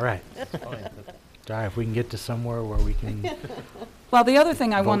 It's all right. It's all right. If we can get to somewhere where we can Well, the other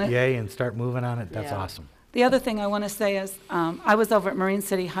thing I want vote to... yay and start moving on it, that's Yeah. awesome. The other thing I want to say is, I was over at Marine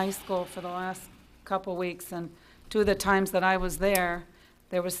City High School for the last couple weeks, and 2 of the times that I was there,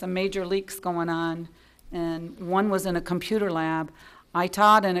 there was some major leaks going on, and one was in a computer lab. I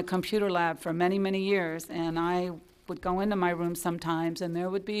taught in a computer lab for many, many years, and I would go into my room sometimes, and there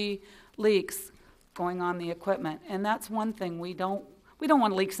would be leaks going on the equipment. And that's one thing, we don't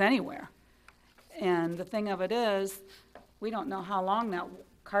want leaks anywhere. And the thing of it is, we don't know how long that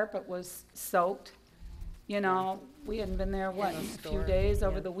carpet was soaked. You know, we hadn't been there, what, In a the few store, days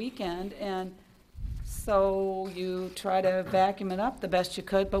over yeah. the weekend, and so you try to vacuum it up the best you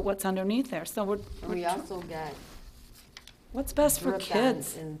could, but what's underneath there? So We also got what's best for dripped on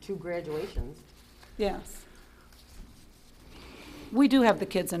kids? in 2 graduations. Yes. We do have the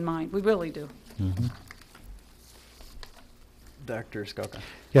kids in mind, we really do. Dr. Skalka.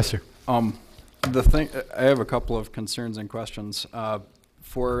 Yes, sir. The thing, I have a couple of concerns and questions.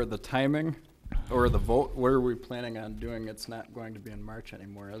 For the timing or the vote, what are we planning on doing? It's not going to be in March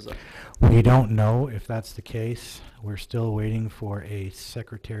anymore, is it? We don't know if that's the case. We're still waiting for a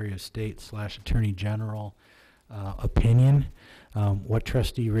Secretary of State / Attorney General opinion. What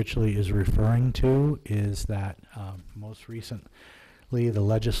Trustee Richley is referring to is that most recently the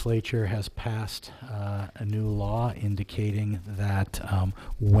legislature has passed a new law indicating that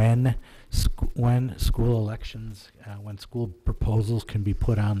when school elections, when school proposals can be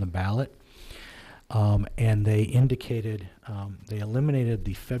put on the ballot, and they indicated, they eliminated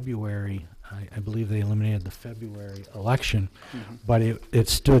the February, I believe they eliminated the February election, but it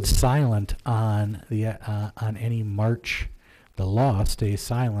stood silent on the on any March. The law stays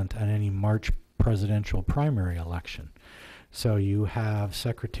silent on any March presidential primary election. So you have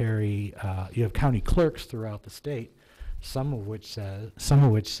you have county clerks throughout the state, some of which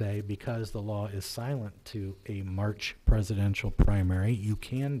say because the law is silent to a March presidential primary, you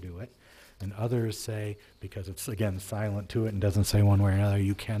can do it. And others say, because it's, again, silent to it and doesn't say one way or another,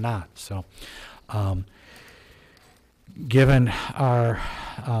 you cannot. So, given our,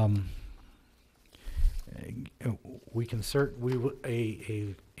 a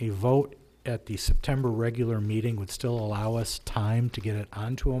vote at the September regular meeting would still allow us time to get it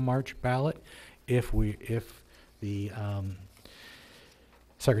onto a March ballot if the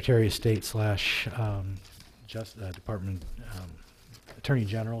Secretary of State / Department Attorney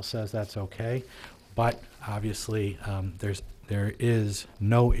General says that's okay, but obviously there is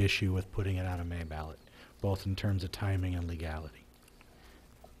no issue with putting it on a May ballot, both in terms of timing and legality.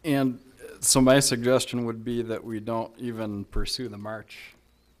 And so my suggestion would be that we don't even pursue the March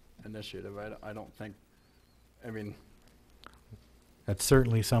initiative. I don't think, I mean. That's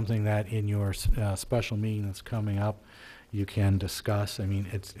certainly something that in your special meeting that's coming up, you can discuss. I mean,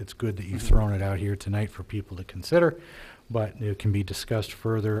 it's good that you've thrown it out here tonight for people to consider, but it can be discussed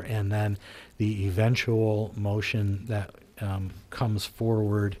further, and then the eventual motion that comes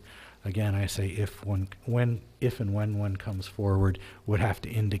forward, again, I say if and when one comes forward, would have to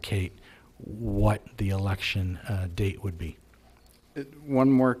indicate what the election date would be.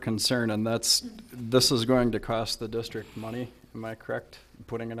 One more concern, and that's, this is going to cost the district money, am I correct?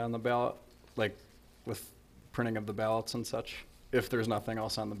 Putting it on the ballot, like with printing of the ballots and such, if there's nothing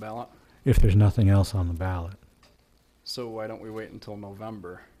else on the ballot? If there's nothing else on the ballot. So why don't we wait until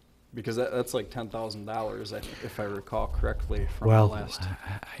November? Because that's like $10,000, if I recall correctly from the Well, last.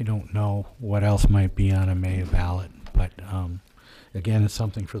 I don't know what else might be on a May ballot, but again, it's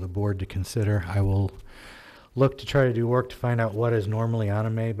something for the board to consider. I will look to try to do work to find out what is normally on a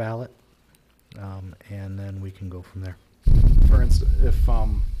May ballot, and then we can go from there. For instance, if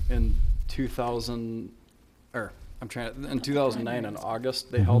in 2009 in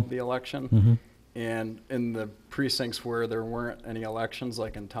August, they held the election, and in the precincts where there weren't any elections,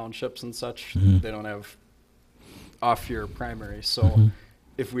 like in townships and such, they don't have off-year primaries. So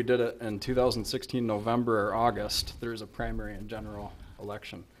if we did it in 2016 November or August, there's a primary and general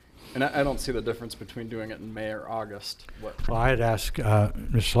election. And I don't see the difference between doing it in May or August. Well, I'd ask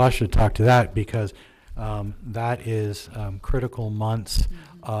Mr. Schloss to talk to that, because that is critical months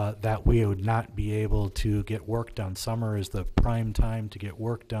that we would not be able to get work done. Summer is the prime time to get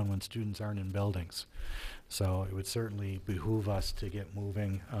work done when students aren't in buildings. So it would certainly behoove us to get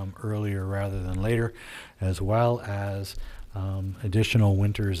moving earlier rather than later, as well as additional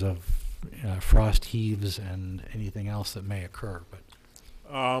winters of frost heaves and anything else that may occur. But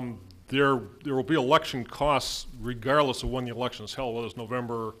there will be election costs regardless of when the election is held, whether it's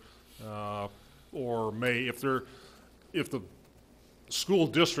November or may, if the school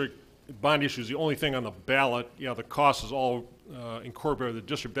district bond issue is the only thing on the ballot, yeah, the cost is all incorporated by the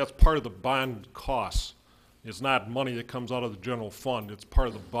district. That's part of the bond costs. It's not money that comes out of the general fund. It's part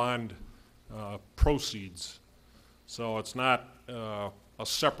of the bond proceeds. So it's not a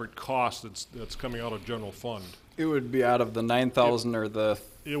separate cost that's coming out of general fund. It would be out of the 9,000 or the 35?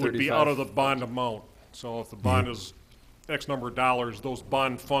 It would be out of the bond amount. So if the bond is X number of dollars, those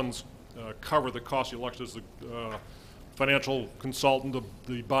bond funds cover the cost of the election as the financial consultant,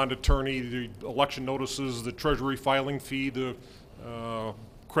 the bond attorney, the election notices, the treasury filing fee, the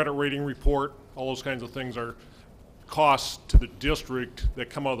credit rating report. All those kinds of things are costs to the district that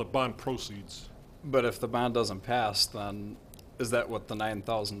come out of the bond proceeds. But if the bond doesn't pass, then is that what the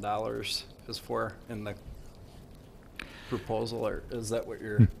 $9,000 is for in the proposal, or is that what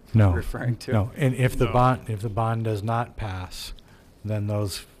you're referring to? No, and if the No. bond does not pass, then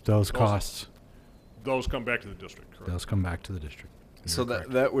those costs, Those come back to the district, correct? those come back to the district. So You're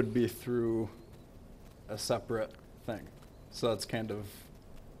correct. that would be through a separate thing. So that's kind of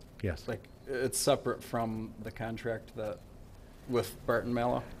Yes. like, it's separate from the contract that with Barton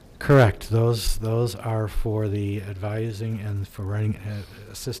Mallow? Correct. Those are for the advising and for running,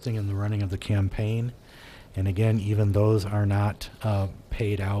 assisting in the running of the campaign. And again, even those are not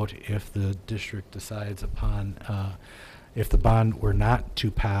paid out if the district decides upon, if the bond were not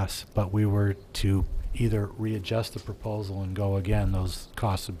to pass, but we were to either readjust the proposal and go again, those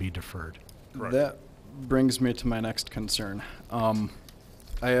costs would be deferred. Correct. That brings me to my next concern.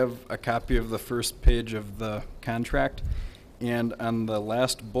 I have a copy of the first page of the contract, and on the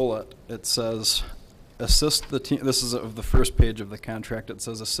last bullet, it says, assist the team, this is of the first page of the contract, it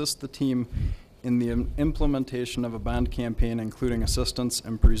says, assist the team in the implementation of a bond campaign, including assistance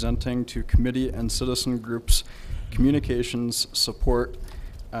in presenting to committee and citizen groups, communications, support,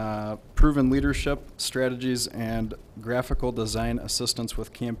 proven leadership, strategies, and graphical design assistance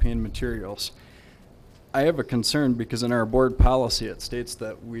with campaign materials. I have a concern because in our board policy, it states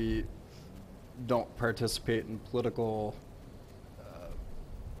that we don't participate in political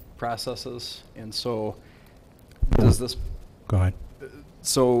processes, and so does this... Go ahead.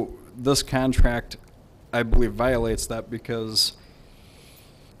 So this contract, I believe, violates that because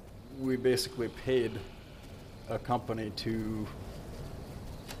we basically paid a company to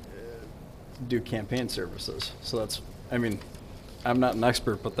do campaign services. So that's, I mean, I'm not an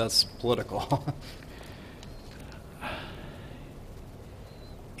expert, but that's political.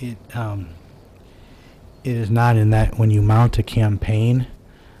 It is not in that when you mount a campaign,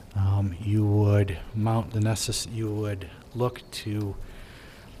 you would mount you would look to,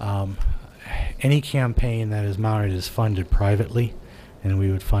 any campaign that is mounted is funded privately, and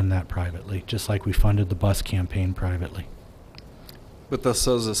we would fund that privately, just like we funded the bus campaign privately. But this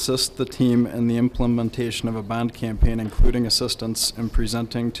says assist the team in the implementation of a bond campaign, including assistance in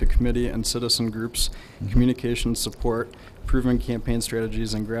presenting to committee and citizen groups, communication support, proven campaign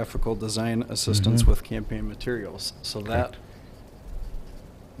strategies, and graphical design assistance with campaign materials. So Correct.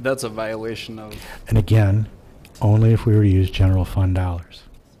 that's a violation of... And again, only if we were to use general fund dollars,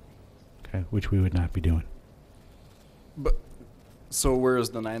 okay, which we would not be doing. But, so where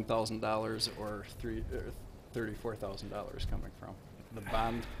is the $9,000 or $34,000 coming from? The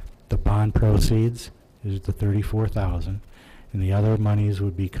bond? The bond proceeds is the $34,000, and the other monies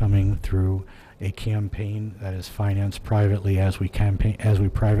would be coming through a campaign that is financed privately as we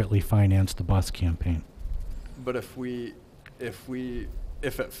privately finance the bus campaign. But if it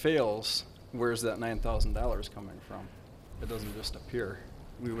fails, where's that $9,000 coming from? It doesn't just appear.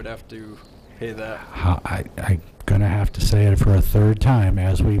 We would have to pay that. I'm gonna have to say it for a third time.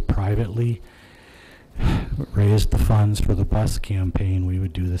 As we privately raised the funds for the bus campaign, we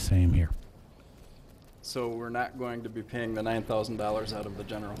would do the same here. So we're not going to be paying the $9,000 out of the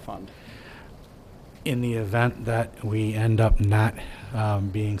general fund? In the event that we end up not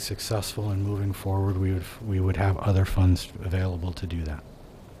being successful in moving forward, we would have other funds available to do that.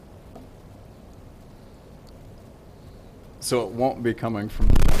 So it won't be coming from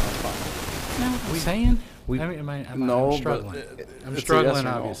the general fund? No, I'm saying? we- I mean, No, I'm struggling. but I'm it's a struggling, yes or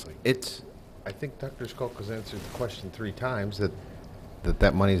no. obviously. It's, I think Dr. Skolka's answered the question 3 times,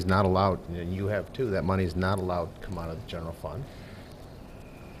 that money is not allowed, and you have too, that money is not allowed to come out of the general fund.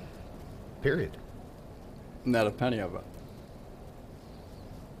 Period. Not a penny of it.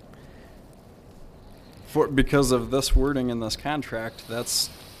 Because of this wording in this contract,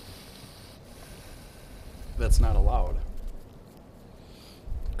 that's not allowed.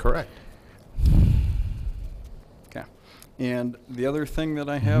 Correct. Okay. And the other thing that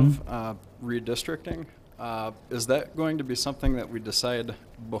I have, redistricting, Is that going to be something that we decide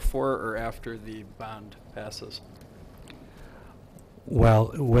before or after the bond passes?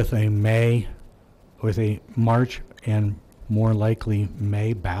 Well, with a March and more likely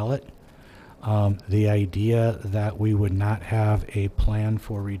May ballot, the idea that we would not have a plan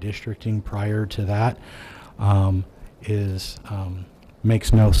for redistricting prior to that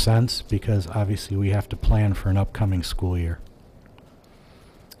makes no sense, because obviously we have to plan for an upcoming school year.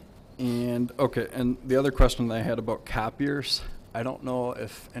 And, okay, and the other question that I had about copiers, I don't know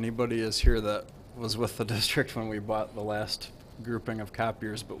if anybody is here that was with the district when we bought the last grouping of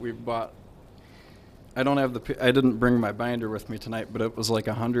copiers, but we bought, I don't have I didn't bring my binder with me tonight, but it was like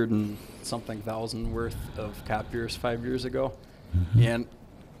 100 and something thousand worth of copiers 5 years ago. Mm-hmm. And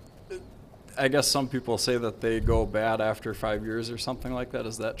I guess some people say that they go bad after 5 years or something like that.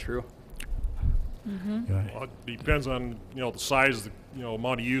 Is that true? Well, it depends on, the size, the,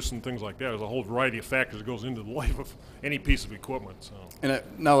 amount of use and things like that. There's a whole variety of factors that goes into the life of any piece of equipment, so. And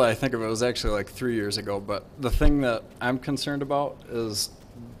now that I think of it, it was actually like 3 years ago. But the thing that I'm concerned about is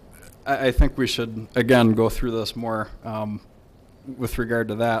I think we should, again, go through this more with regard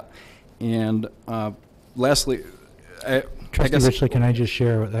to that. And lastly, Trustee Richley, can I just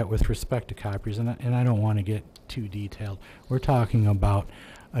share that with respect to copiers, and I don't want to get too detailed. We're talking about,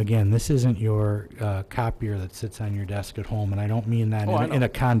 again, this isn't your copier that sits on your desk at home, and I don't mean that in a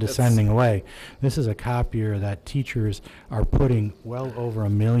condescending way. This is a copier that teachers are putting well over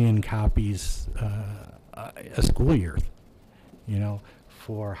 1 million copies a school year,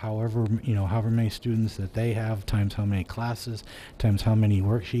 for however many students that they have, times how many classes, times how many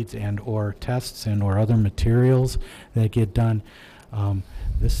worksheets and or tests and or other materials that get done.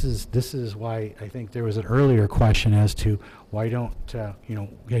 This is why I think there was an earlier question as to why don't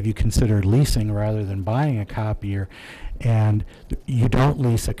have you considered leasing rather than buying a copier? And you don't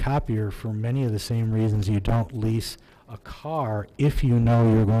lease a copier for many of the same reasons you don't lease a car if you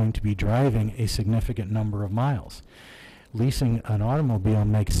know you're going to be driving a significant number of miles. Leasing an automobile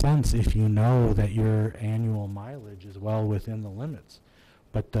makes sense if you know that your annual mileage is well within the limits,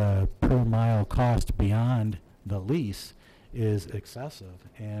 but the per mile cost beyond the lease is excessive,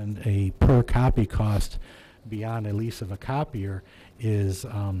 and a per copy cost beyond a lease of a copier is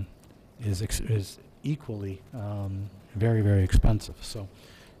equally very, very expensive. So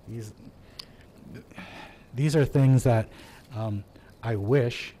these are things that I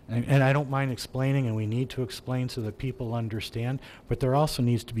wish, and I don't mind explaining, and we need to explain so that people understand, but there also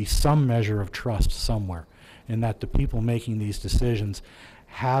needs to be some measure of trust somewhere, and that the people making these decisions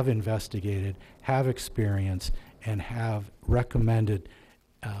have investigated, have experience, and have recommended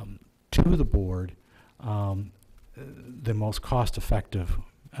to the board the most cost-effective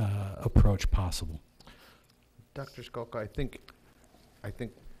approach possible. Dr. Skolka, I think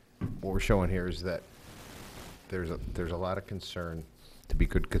what we're showing here is that there's a lot of concern to be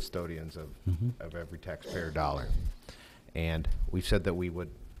good custodians of every taxpayer dollar, and we've said that we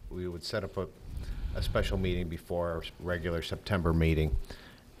would set up a special meeting before our regular September meeting,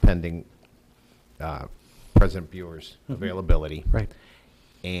 pending President Buer's availability. Right.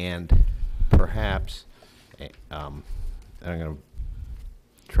 And perhaps I'm going to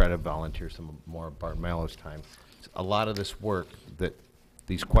try to volunteer some more of Bart Mallow's time. A lot of this work that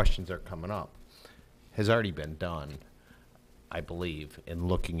these questions are coming up has already been done, I believe, in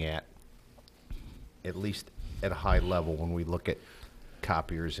looking at least at a high level, when we look at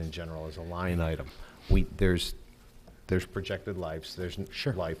copiers in general as a line item. There's projected lives, there's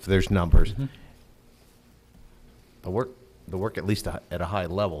life, there's numbers. The work at least at a high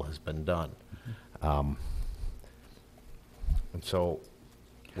level has been done. And so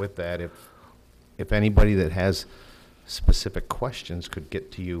with that, if anybody that has specific questions could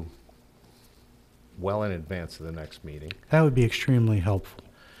get to you well in advance of the next meeting. That would be extremely helpful.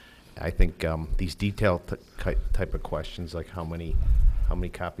 I think these detailed type of questions, like how many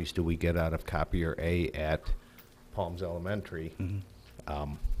copies do we get out of copier A at Palms Elementary,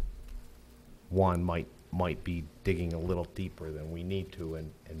 one might be digging a little deeper than we need to,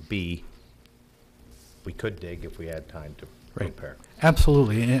 and B, we could dig if we had time to prepare.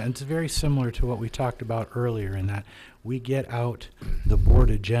 Absolutely, and it's very similar to what we talked about earlier, in that we get out the board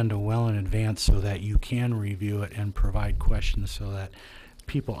agenda well in advance so that you can review it and provide questions, so that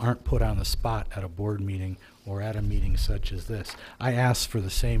people aren't put on the spot at a board meeting or at a meeting such as this. I ask for the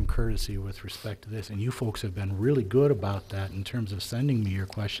same courtesy with respect to this, and you folks have been really good about that in terms of sending me your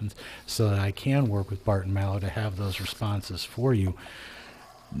questions so that I can work with Bart and Mallow to have those responses for you.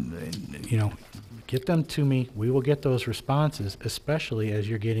 Get them to me. We will get those responses, especially as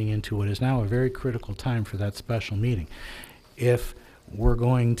you're getting into what is now a very critical time for that special meeting. If we're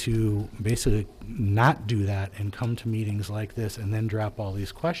going to basically not do that and come to meetings like this and then drop all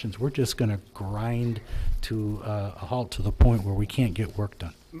these questions. We're just going to grind to a halt to the point where we can't get work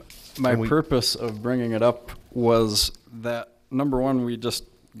done. My purpose of bringing it up was that, number one, we just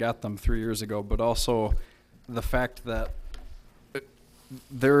got them 3 years ago, but also the fact that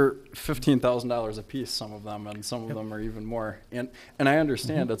they're $15,000 a piece, some of them, and some of them are even more. And I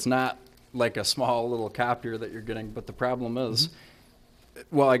understand it's not like a small little copier that you're getting, but the problem is,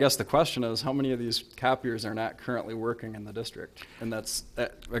 well, I guess the question is, how many of these copiers are not currently working in the district? And that's,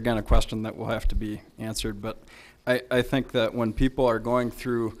 again, a question that will have to be answered. But I think that when people are going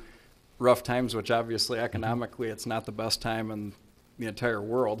through rough times, which obviously economically it's not the best time in the entire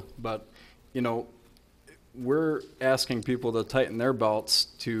world, but, you know, we're asking people to tighten their belts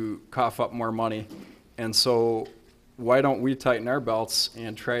to cough up more money. And so why don't we tighten our belts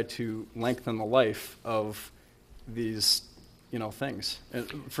and try to lengthen the life of these, you know, things?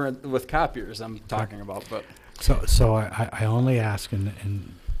 With copiers I'm talking about, but. So I only ask,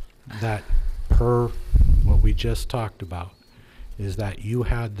 and that per what we just talked about, is that you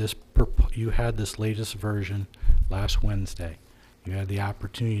had this latest version last Wednesday. You had the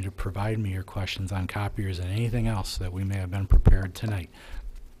opportunity to provide me your questions on copiers and anything else that we may have been prepared tonight.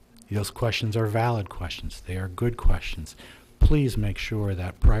 Those questions are valid questions. They are good questions. Please make sure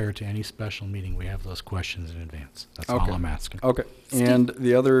that prior to any special meeting, we have those questions in advance. That's all I'm asking. Okay. And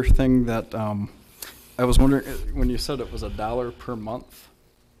the other thing that I was wondering, when you said it was $1 per month,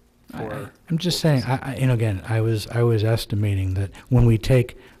 I'm just saying, and again, I was estimating that when we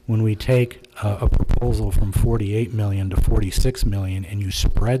take a proposal from 48 million to 46 million and you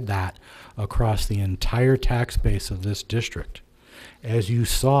spread that across the entire tax base of this district, as you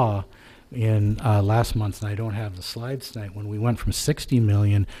saw in last month's, and I don't have the slides tonight, when we went from 60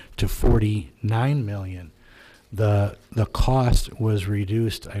 million to 49 million, the cost was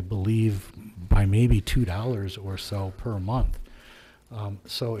reduced, I believe, by maybe $2 or so per month.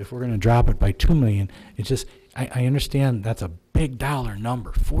 So if we're going to drop it by 2 million, it's just, I understand that's a big dollar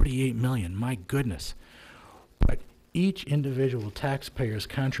number, 48 million, my goodness. But each individual taxpayer's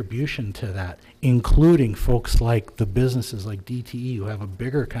contribution to that, including folks like the businesses like DTE who have a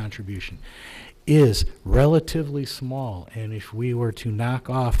bigger contribution, is relatively small. And if we were to knock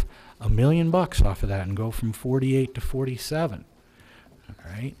off $1 million off of that and go from 48 to 47,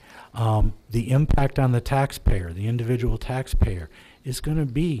 all right, the impact on the taxpayer, the individual taxpayer, is going to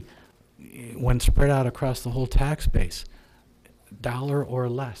be, when spread out across the whole tax base, $1 or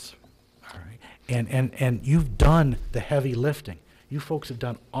less. All right, and you've done the heavy lifting. You folks have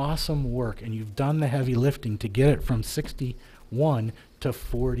done awesome work, and you've done the heavy lifting to get it from 61 to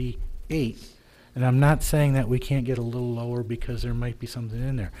 48. And I'm not saying that we can't get a little lower because there might be something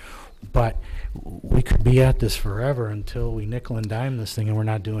in there, but we could be at this forever until we nickel and dime this thing and we're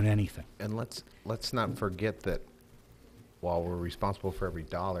not doing anything. And let's not forget that while we're responsible for every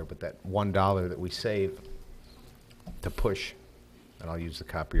dollar, but that $1 that we save to push, and I'll use the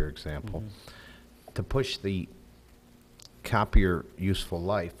copier example, to push the copier useful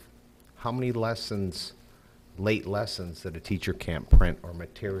life, how many lessons, late lessons that a teacher can't print or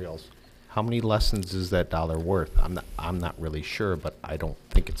materials, how many lessons is that dollar worth? I'm not really sure, but I don't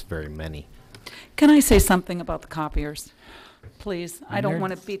think it's very many. Can I say something about the copiers? Please, I don't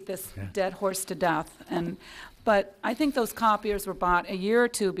want to beat this dead horse to death, but I think those copiers were bought a year or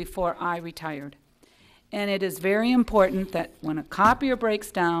two before I retired. And it is very important that when a copier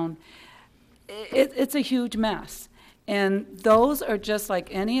breaks down, it's a huge mess. And those are just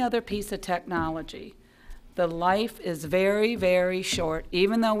like any other piece of technology. The life is very, very short,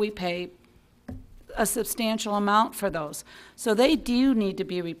 even though we pay a substantial amount for those. So they do need to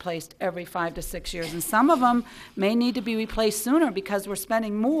be replaced every 5 to 6 years. And some of them may need to be replaced sooner because we're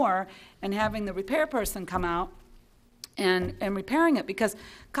spending more and having the repair person come out and repairing it, because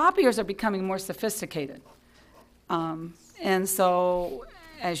copiers are becoming more sophisticated. And so,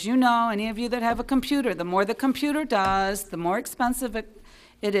 as you know, any of you that have a computer, the more the computer does, the more expensive it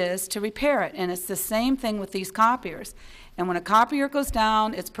is to repair it. And it's the same thing with these copiers. And when a copier goes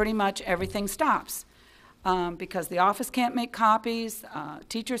down, it's pretty much everything stops. Because the office can't make copies,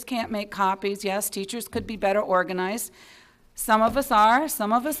 teachers can't make copies. Yes, teachers could be better organized. Some of us are,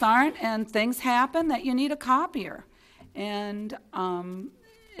 some of us aren't, and things happen that you need a copier. And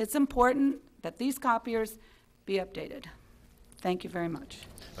it's important that these copiers be updated. Thank you very much.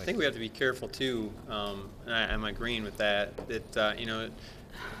 I think we have to be careful too, and I'm agreeing with that, you know,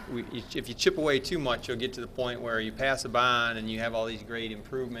 if you chip away too much, you'll get to the point where you pass a bond and you have all these great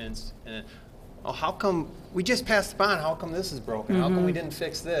improvements, and oh, how come we just passed the bond? How come this is broken? How come we didn't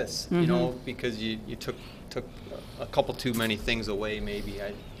fix this? You know, because you took took a couple too many things away, maybe.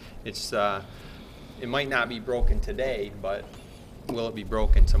 It's, it might not be broken today, but will it be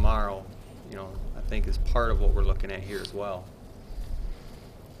broken tomorrow? You know, I think is part of what we're looking at here as well.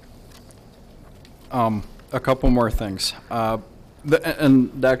 A couple more things.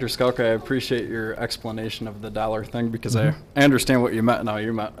 And Dr. Skalka, I appreciate your explanation of the dollar thing, because I understand what you meant now.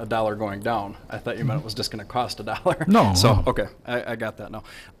 You meant $1 going down. I thought you meant it was just going to cost $1. No. So, okay, I got that now.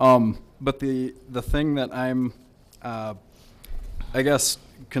 But the thing that I'm, I guess,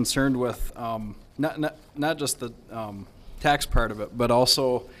 concerned with, not just the tax part of it, but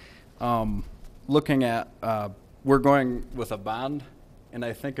also looking at, we're going with a bond, and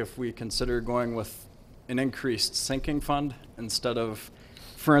I think if we consider going with an increased sinking fund instead of,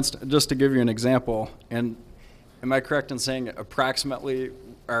 for instance, just to give you an example, and am I correct in saying approximately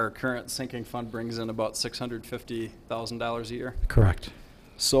our current sinking fund brings in about $650,000 a year? Correct.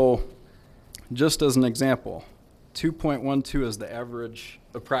 So, just as an example, 2.12 is the average,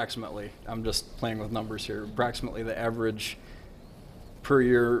 approximately, I'm just playing with numbers here, approximately the average per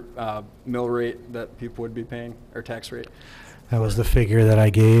year mill rate that people would be paying, or tax rate. That was the figure that I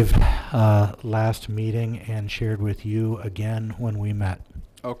gave last meeting and shared with you again when we met.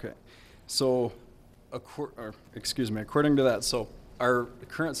 Okay, so, according to that, so our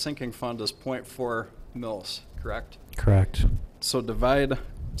current sinking fund is 0.4 mils, correct? Correct. So divide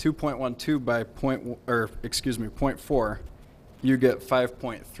 2.12 by 0.4, you get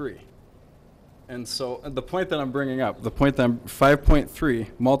 5.3. And so the point that I'm bringing up, 5.3,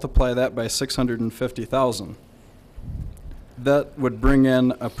 multiply that by 650,000. That would bring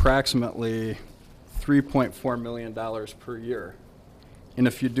in approximately $3.4 million per year. And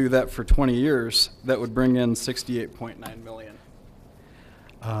if you do that for 20 years, that would bring in $68.9 million.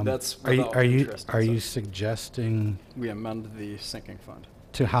 That's without interest. Are you suggesting we amend the sinking fund?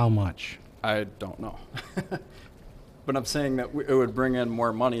 to how much? I don't know. But I'm saying that it would bring in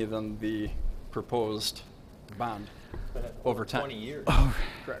more money than the proposed bond over time. 20 years. Oh,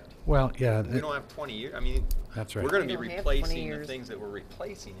 Correct. well, yeah. We don't have 20 years. I mean, That's right. we're going to be We don't have 20 replacing the years. things that we're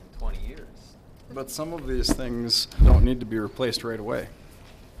replacing in 20 years. But some of these things don't need to be replaced right away.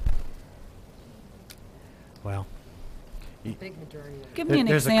 Well, Big majority of it. Give me an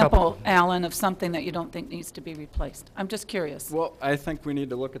There's a example, couple. Alan, of something that you don't think needs to be replaced. I'm just curious. Well, I think we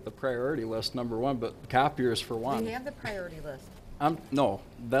need to look at the priority list, number one, but copiers for one. We have the priority list. No,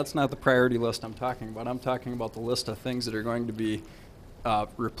 that's not the priority list I'm talking about. I'm talking about the list of things that are going to be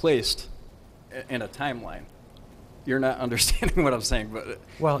replaced in a timeline. You're not understanding what I'm saying, but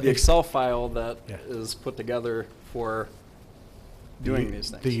Well, the if- Excel file that Yeah. is put together for doing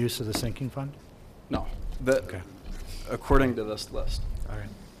these things. The use of the sinking fund? No, Okay. according to this list. All right.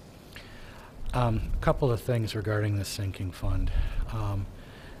 A couple of things regarding the sinking fund.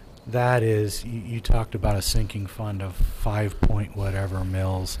 That is, you talked about a sinking fund of 5 whatever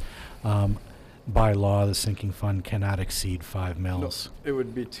mils. By law, the sinking fund cannot exceed 5 mils. No, it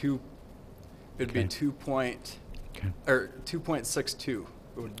would be it'd be Okay. 2.62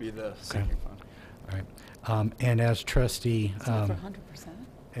 would be the sinking fund. All right. And as trustee, It's over 100%.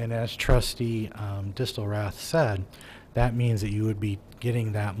 and as trustee Distelrath said, that means that you would be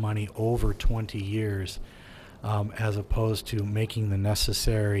getting that money over 20 years, as opposed to making the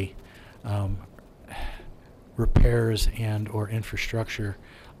necessary repairs and or infrastructure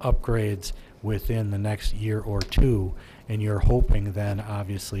upgrades within the next year or two. And you're hoping then,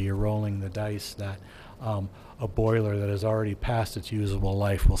 obviously, you're rolling the dice that a boiler that has already passed its usable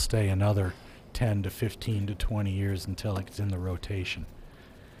life will stay another 10 to 15 to 20 years until it's in the rotation.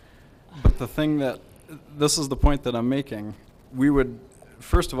 But the thing this is the point that I'm making, we would,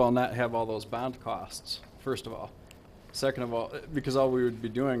 first of all, not have all those bond costs, first of all. Second of all, because all we would be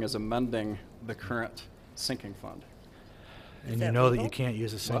doing is amending the current sinking fund. And you that know that you legal? can't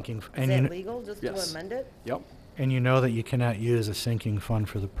use a sinking, Is and that legal, just to Yes. amend it? Yep, and you know that you cannot use a sinking fund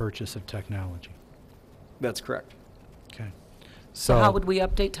for the purchase of technology. that's correct. Okay. So how would we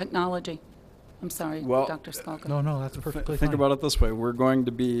update technology? I'm sorry, Well, Dr. Skalka. No, that's perfectly fine. Think about it this way. We're going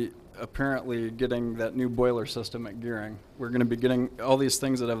to be apparently getting that new boiler system at Gearing. We're going to be getting all these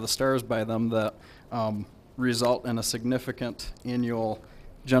things that have the stars by them that result in a significant annual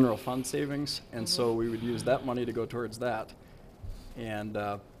general fund savings. And so we would use that money to go towards that. And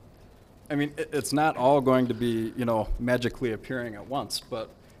I mean, it's not all going to be, magically appearing at once, but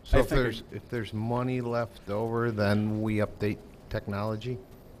So I if think there's money left over, then we update technology?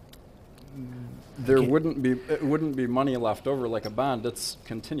 there Okay. it wouldn't be money left over like a bond. It's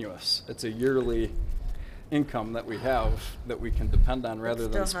continuous. It's a yearly income that we have that we can depend on rather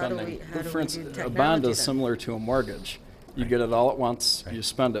than still, how do spending. we- how do For we instance, do a bond technology is then? similar to a mortgage. You get it all at once, you Right.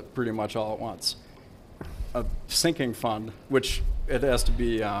 spend it pretty much all at once. a sinking fund, which it has to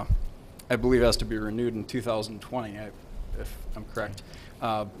be, I believe has to be renewed in 2020, if I'm correct.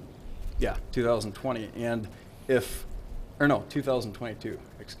 Yeah, 2020. And if, or no, 2022,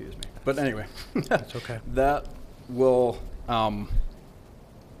 excuse me. But anyway. That's okay. That will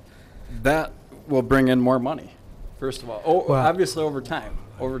bring in more money, first of all. Well- Obviously over time.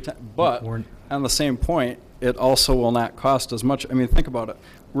 But We're- on the same point, it also will not cost as much. I mean, think about it.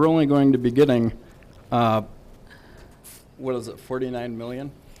 We're only going to be getting, what is it, 49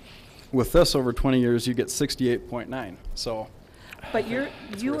 million? With this, over 20 years, you get 68.9. So, But you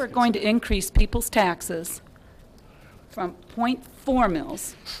are going to increase people's taxes from .4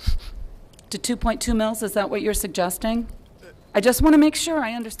 mils to 2.2 mils? Is that what you're suggesting? I just want to make sure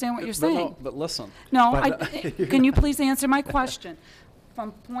I understand what you're but no, saying. but listen. No, But, can you please answer my question?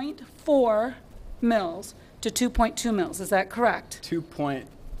 From .4 mils to 2.2 mils, is that correct?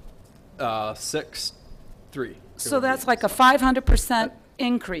 2.63. So that's like a 500%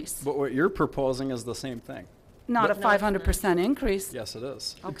 increase, But what you're proposing is the same thing. not a No, it's not. 500% increase. Yes, it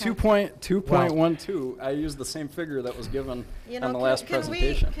is. Okay. 2.12, I used the same figure that was given on the last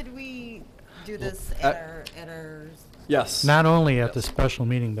presentation. Could we do this I- at our, Yes. Not only at the special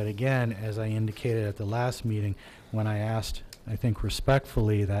meeting, but again, as I indicated at the last meeting, when I asked, I think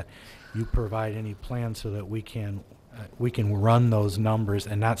respectfully, that you provide any plan so that we can run those numbers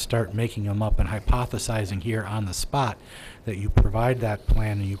and not start making them up and hypothesizing here on the spot, that you provide that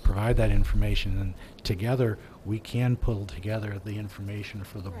plan and you provide that information, and together we can pull together the information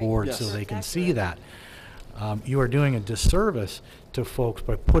for the board so Yes. they can see that. You are doing a disservice to folks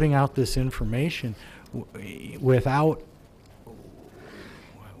by putting out this information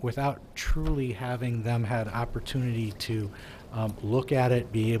without truly having them had opportunity to look at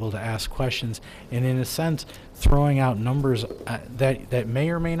it, be able to ask questions, and in a sense, throwing out numbers that may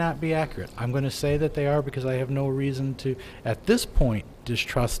or may not be accurate. I'm going to say that they are because I have no reason to, at this point,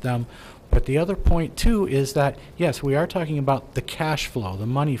 distrust them. But the other point, too, is that, yes, we are talking about the cash flow, the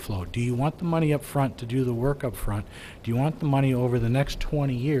money flow. Do you want the money up front to do the work up front? Do you want the money over the next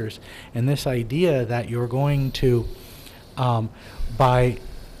 20 years? And this idea that you're going to, by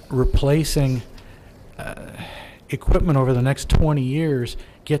replacing equipment over the next 20 years,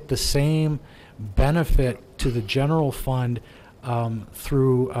 get the same benefit to the general fund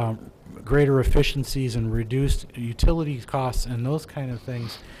through greater efficiencies and reduced utility costs and those kind of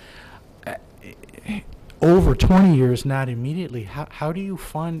things. Over 20 years, not immediately. How do you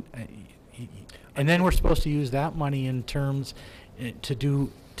fund? And then we're supposed to use that money in terms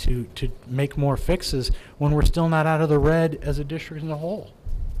to make more fixes when we're still not out of the red as a district as a whole.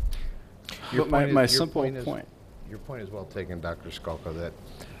 But my simple is- point. Your point is well taken, Dr. Skalka,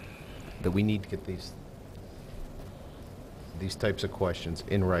 that we need to get these types of questions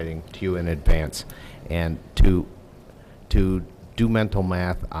in writing to you in advance, and to do mental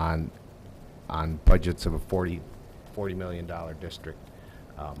math on budgets of a $40 million district.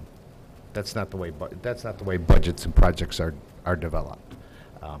 That's not the way budgets and projects are developed.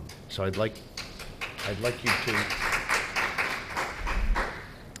 So I'd like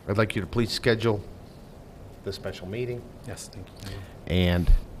you to please schedule the special meeting, Yes, thank you.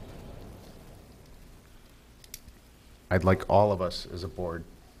 and I'd like all of us as a board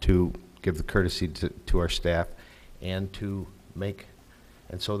to give the courtesy to our staff and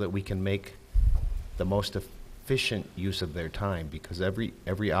so that we can make the most efficient use of their time, because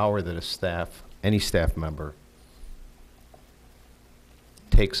every hour that any staff member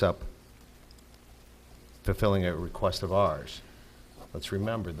takes up fulfilling a request of ours, let's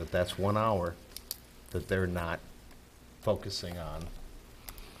remember that that's 1 hour that they're not focusing on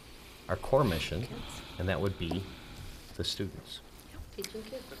our core mission, and that would be the students. teaching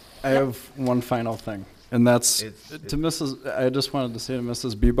kids? I have one final thing, and that's It's- to Mrs. I just wanted to say to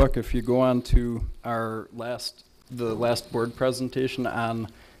Mrs. Biebuck, if you go on to the last board presentation on,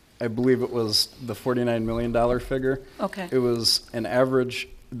 I believe it was the $49 million figure. Okay. It was an average.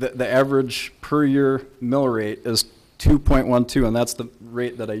 The average per year mill rate is 2.12, and that's the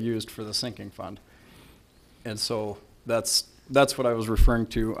rate that I used for the sinking fund. And so that's what I was referring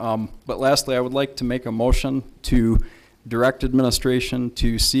to. But lastly, I would like to make a motion to direct administration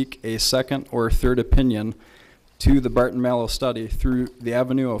to seek a second or third opinion to the Barton Mallow study through the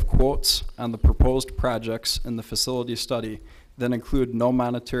avenue of quotes on the proposed projects in the facility study that include no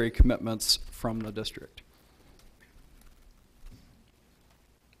monetary commitments from the district.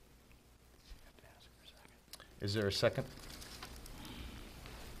 Is there a second?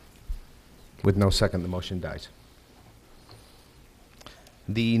 With no second, the motion dies.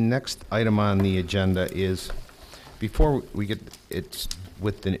 The next item on the agenda is, before we get, it's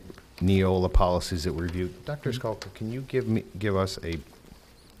with the Neola policies that we reviewed. Dr. Skalka, can you give us a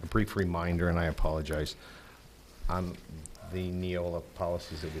brief reminder, and I apologize, on the Neola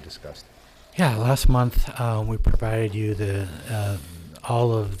policies that we discussed? Yeah, last month we provided you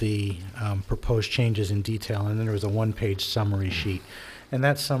all of the proposed changes in detail, and then there was a one-page summary sheet. And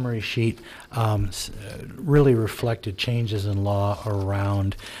that summary sheet really reflected changes in law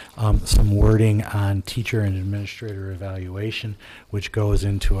around some wording on teacher and administrator evaluation, which goes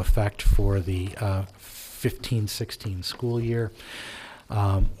into effect for the 15-16 school year.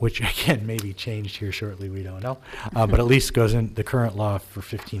 Which again may be changed here shortly, we don't know, but at least goes in the current law for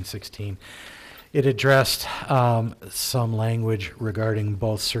 15-16. It addressed some language regarding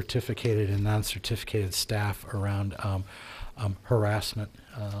both certificated and non-certificated staff around harassment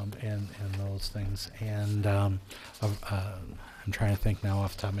and those things. And I'm trying to think now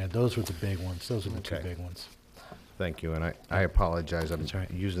off the top of my head. Those were the big ones. Those are the two big ones. Thank you, and I apologize. I'm That's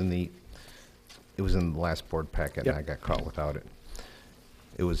right. using it was in the last board packet, Yep. and I got caught without it.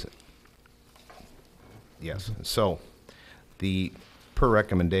 It was, yes. So, per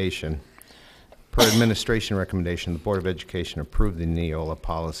administration recommendation, the Board of Education approved the Neola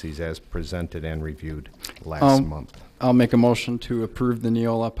policies as presented and reviewed last month. I'll make a motion to approve the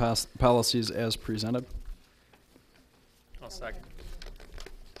Neola policies as presented. I'll second.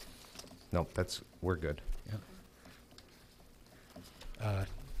 No, we're good.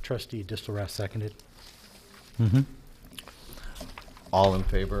 Trustee Distelrath seconded. All in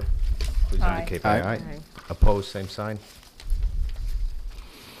favor, please Aye. indicate by Aye. aye. Opposed, same sign.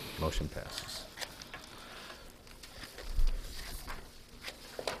 Motion passes.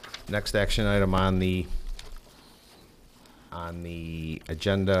 Next action item on the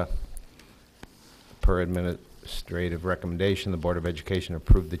agenda, per administrative recommendation, the Board of Education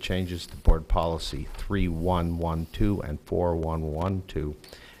approved the changes to Board Policy 3112 and 4112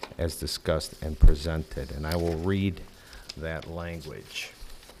 as discussed and presented. And I will read that language.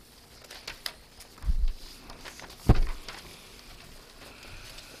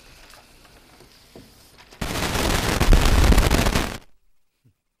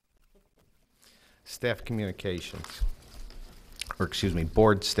 Staff communications, or excuse me,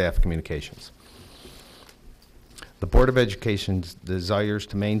 board staff communications. The Board of Education desires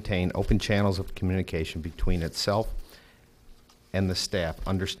to maintain open channels of communication between itself and the staff,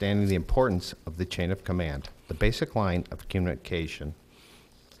 understanding the importance of the chain of command. The basic line of communication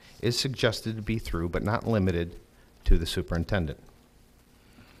is suggested to be through, but not limited to, the superintendent.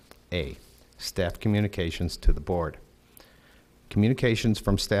 A, staff communications to the board. Communications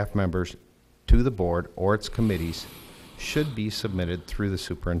from staff members to the board or its committees should be submitted through the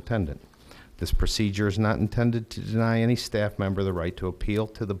superintendent. This procedure is not intended to deny any staff member the right to appeal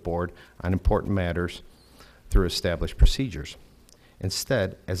to the board on important matters through established procedures.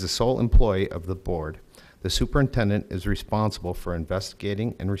 Instead, as the sole employee of the board, the superintendent is responsible for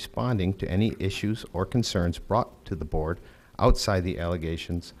investigating and responding to any issues or concerns brought to the board outside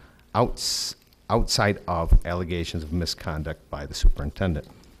of allegations of misconduct by the superintendent.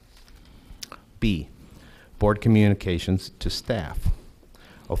 B, board communications to staff.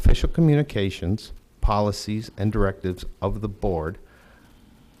 Official communications, policies, and directives of the board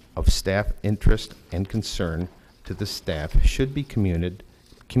of staff interest and concern to the staff should be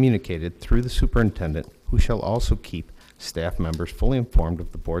communicated through the superintendent, who shall also keep staff members fully informed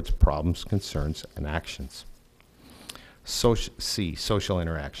of the board's problems, concerns, and actions. C, social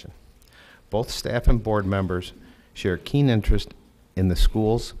interaction. Both staff and board members share keen interest in the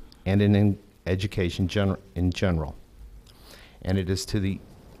schools and in education in general. And it is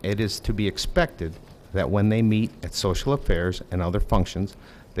to be expected that when they meet at social affairs and other functions,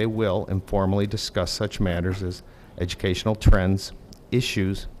 they will informally discuss such matters as educational trends,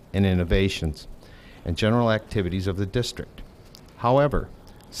 issues, and innovations, and general activities of the district. However,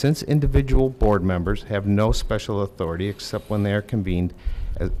 since individual board members have no special authority except when they are convened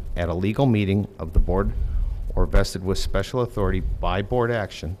at a legal meeting of the board or vested with special authority by board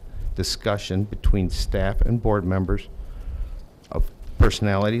action, discussion between staff and board members of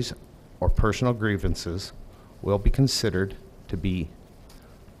personalities or personal grievances will be considered to be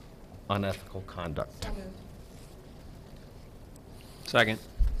unethical conduct. Second.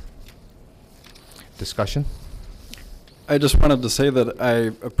 Discussion? I just wanted to say that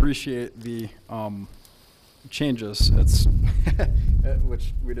I appreciate the changes. It's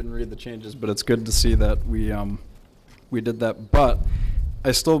which we didn't read the changes, but it's good to see that we did that. But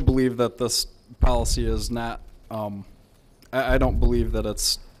I still believe that this policy is not. I don't believe that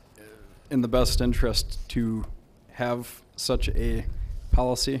it's in the best interest to have such a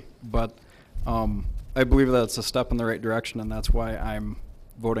policy, but I believe that it's a step in the right direction, and that's why I'm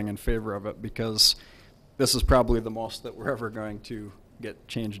voting in favor of it, because this is probably the most that we're ever going to get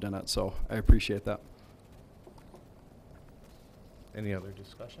changed in it, so I appreciate that. Any other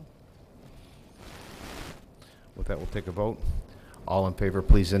discussion? With that, we'll take a vote. All in favor,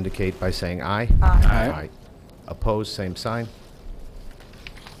 please indicate by saying aye. Aye. Opposed, same sign.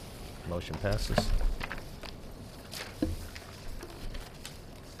 Motion passes.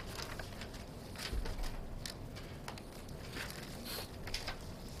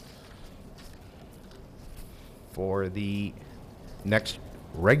 For the next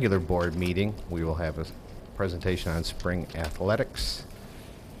regular board meeting, we will have a presentation on spring athletics.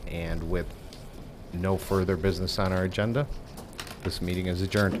 And with no further business on our agenda, this meeting is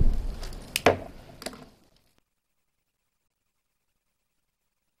adjourned.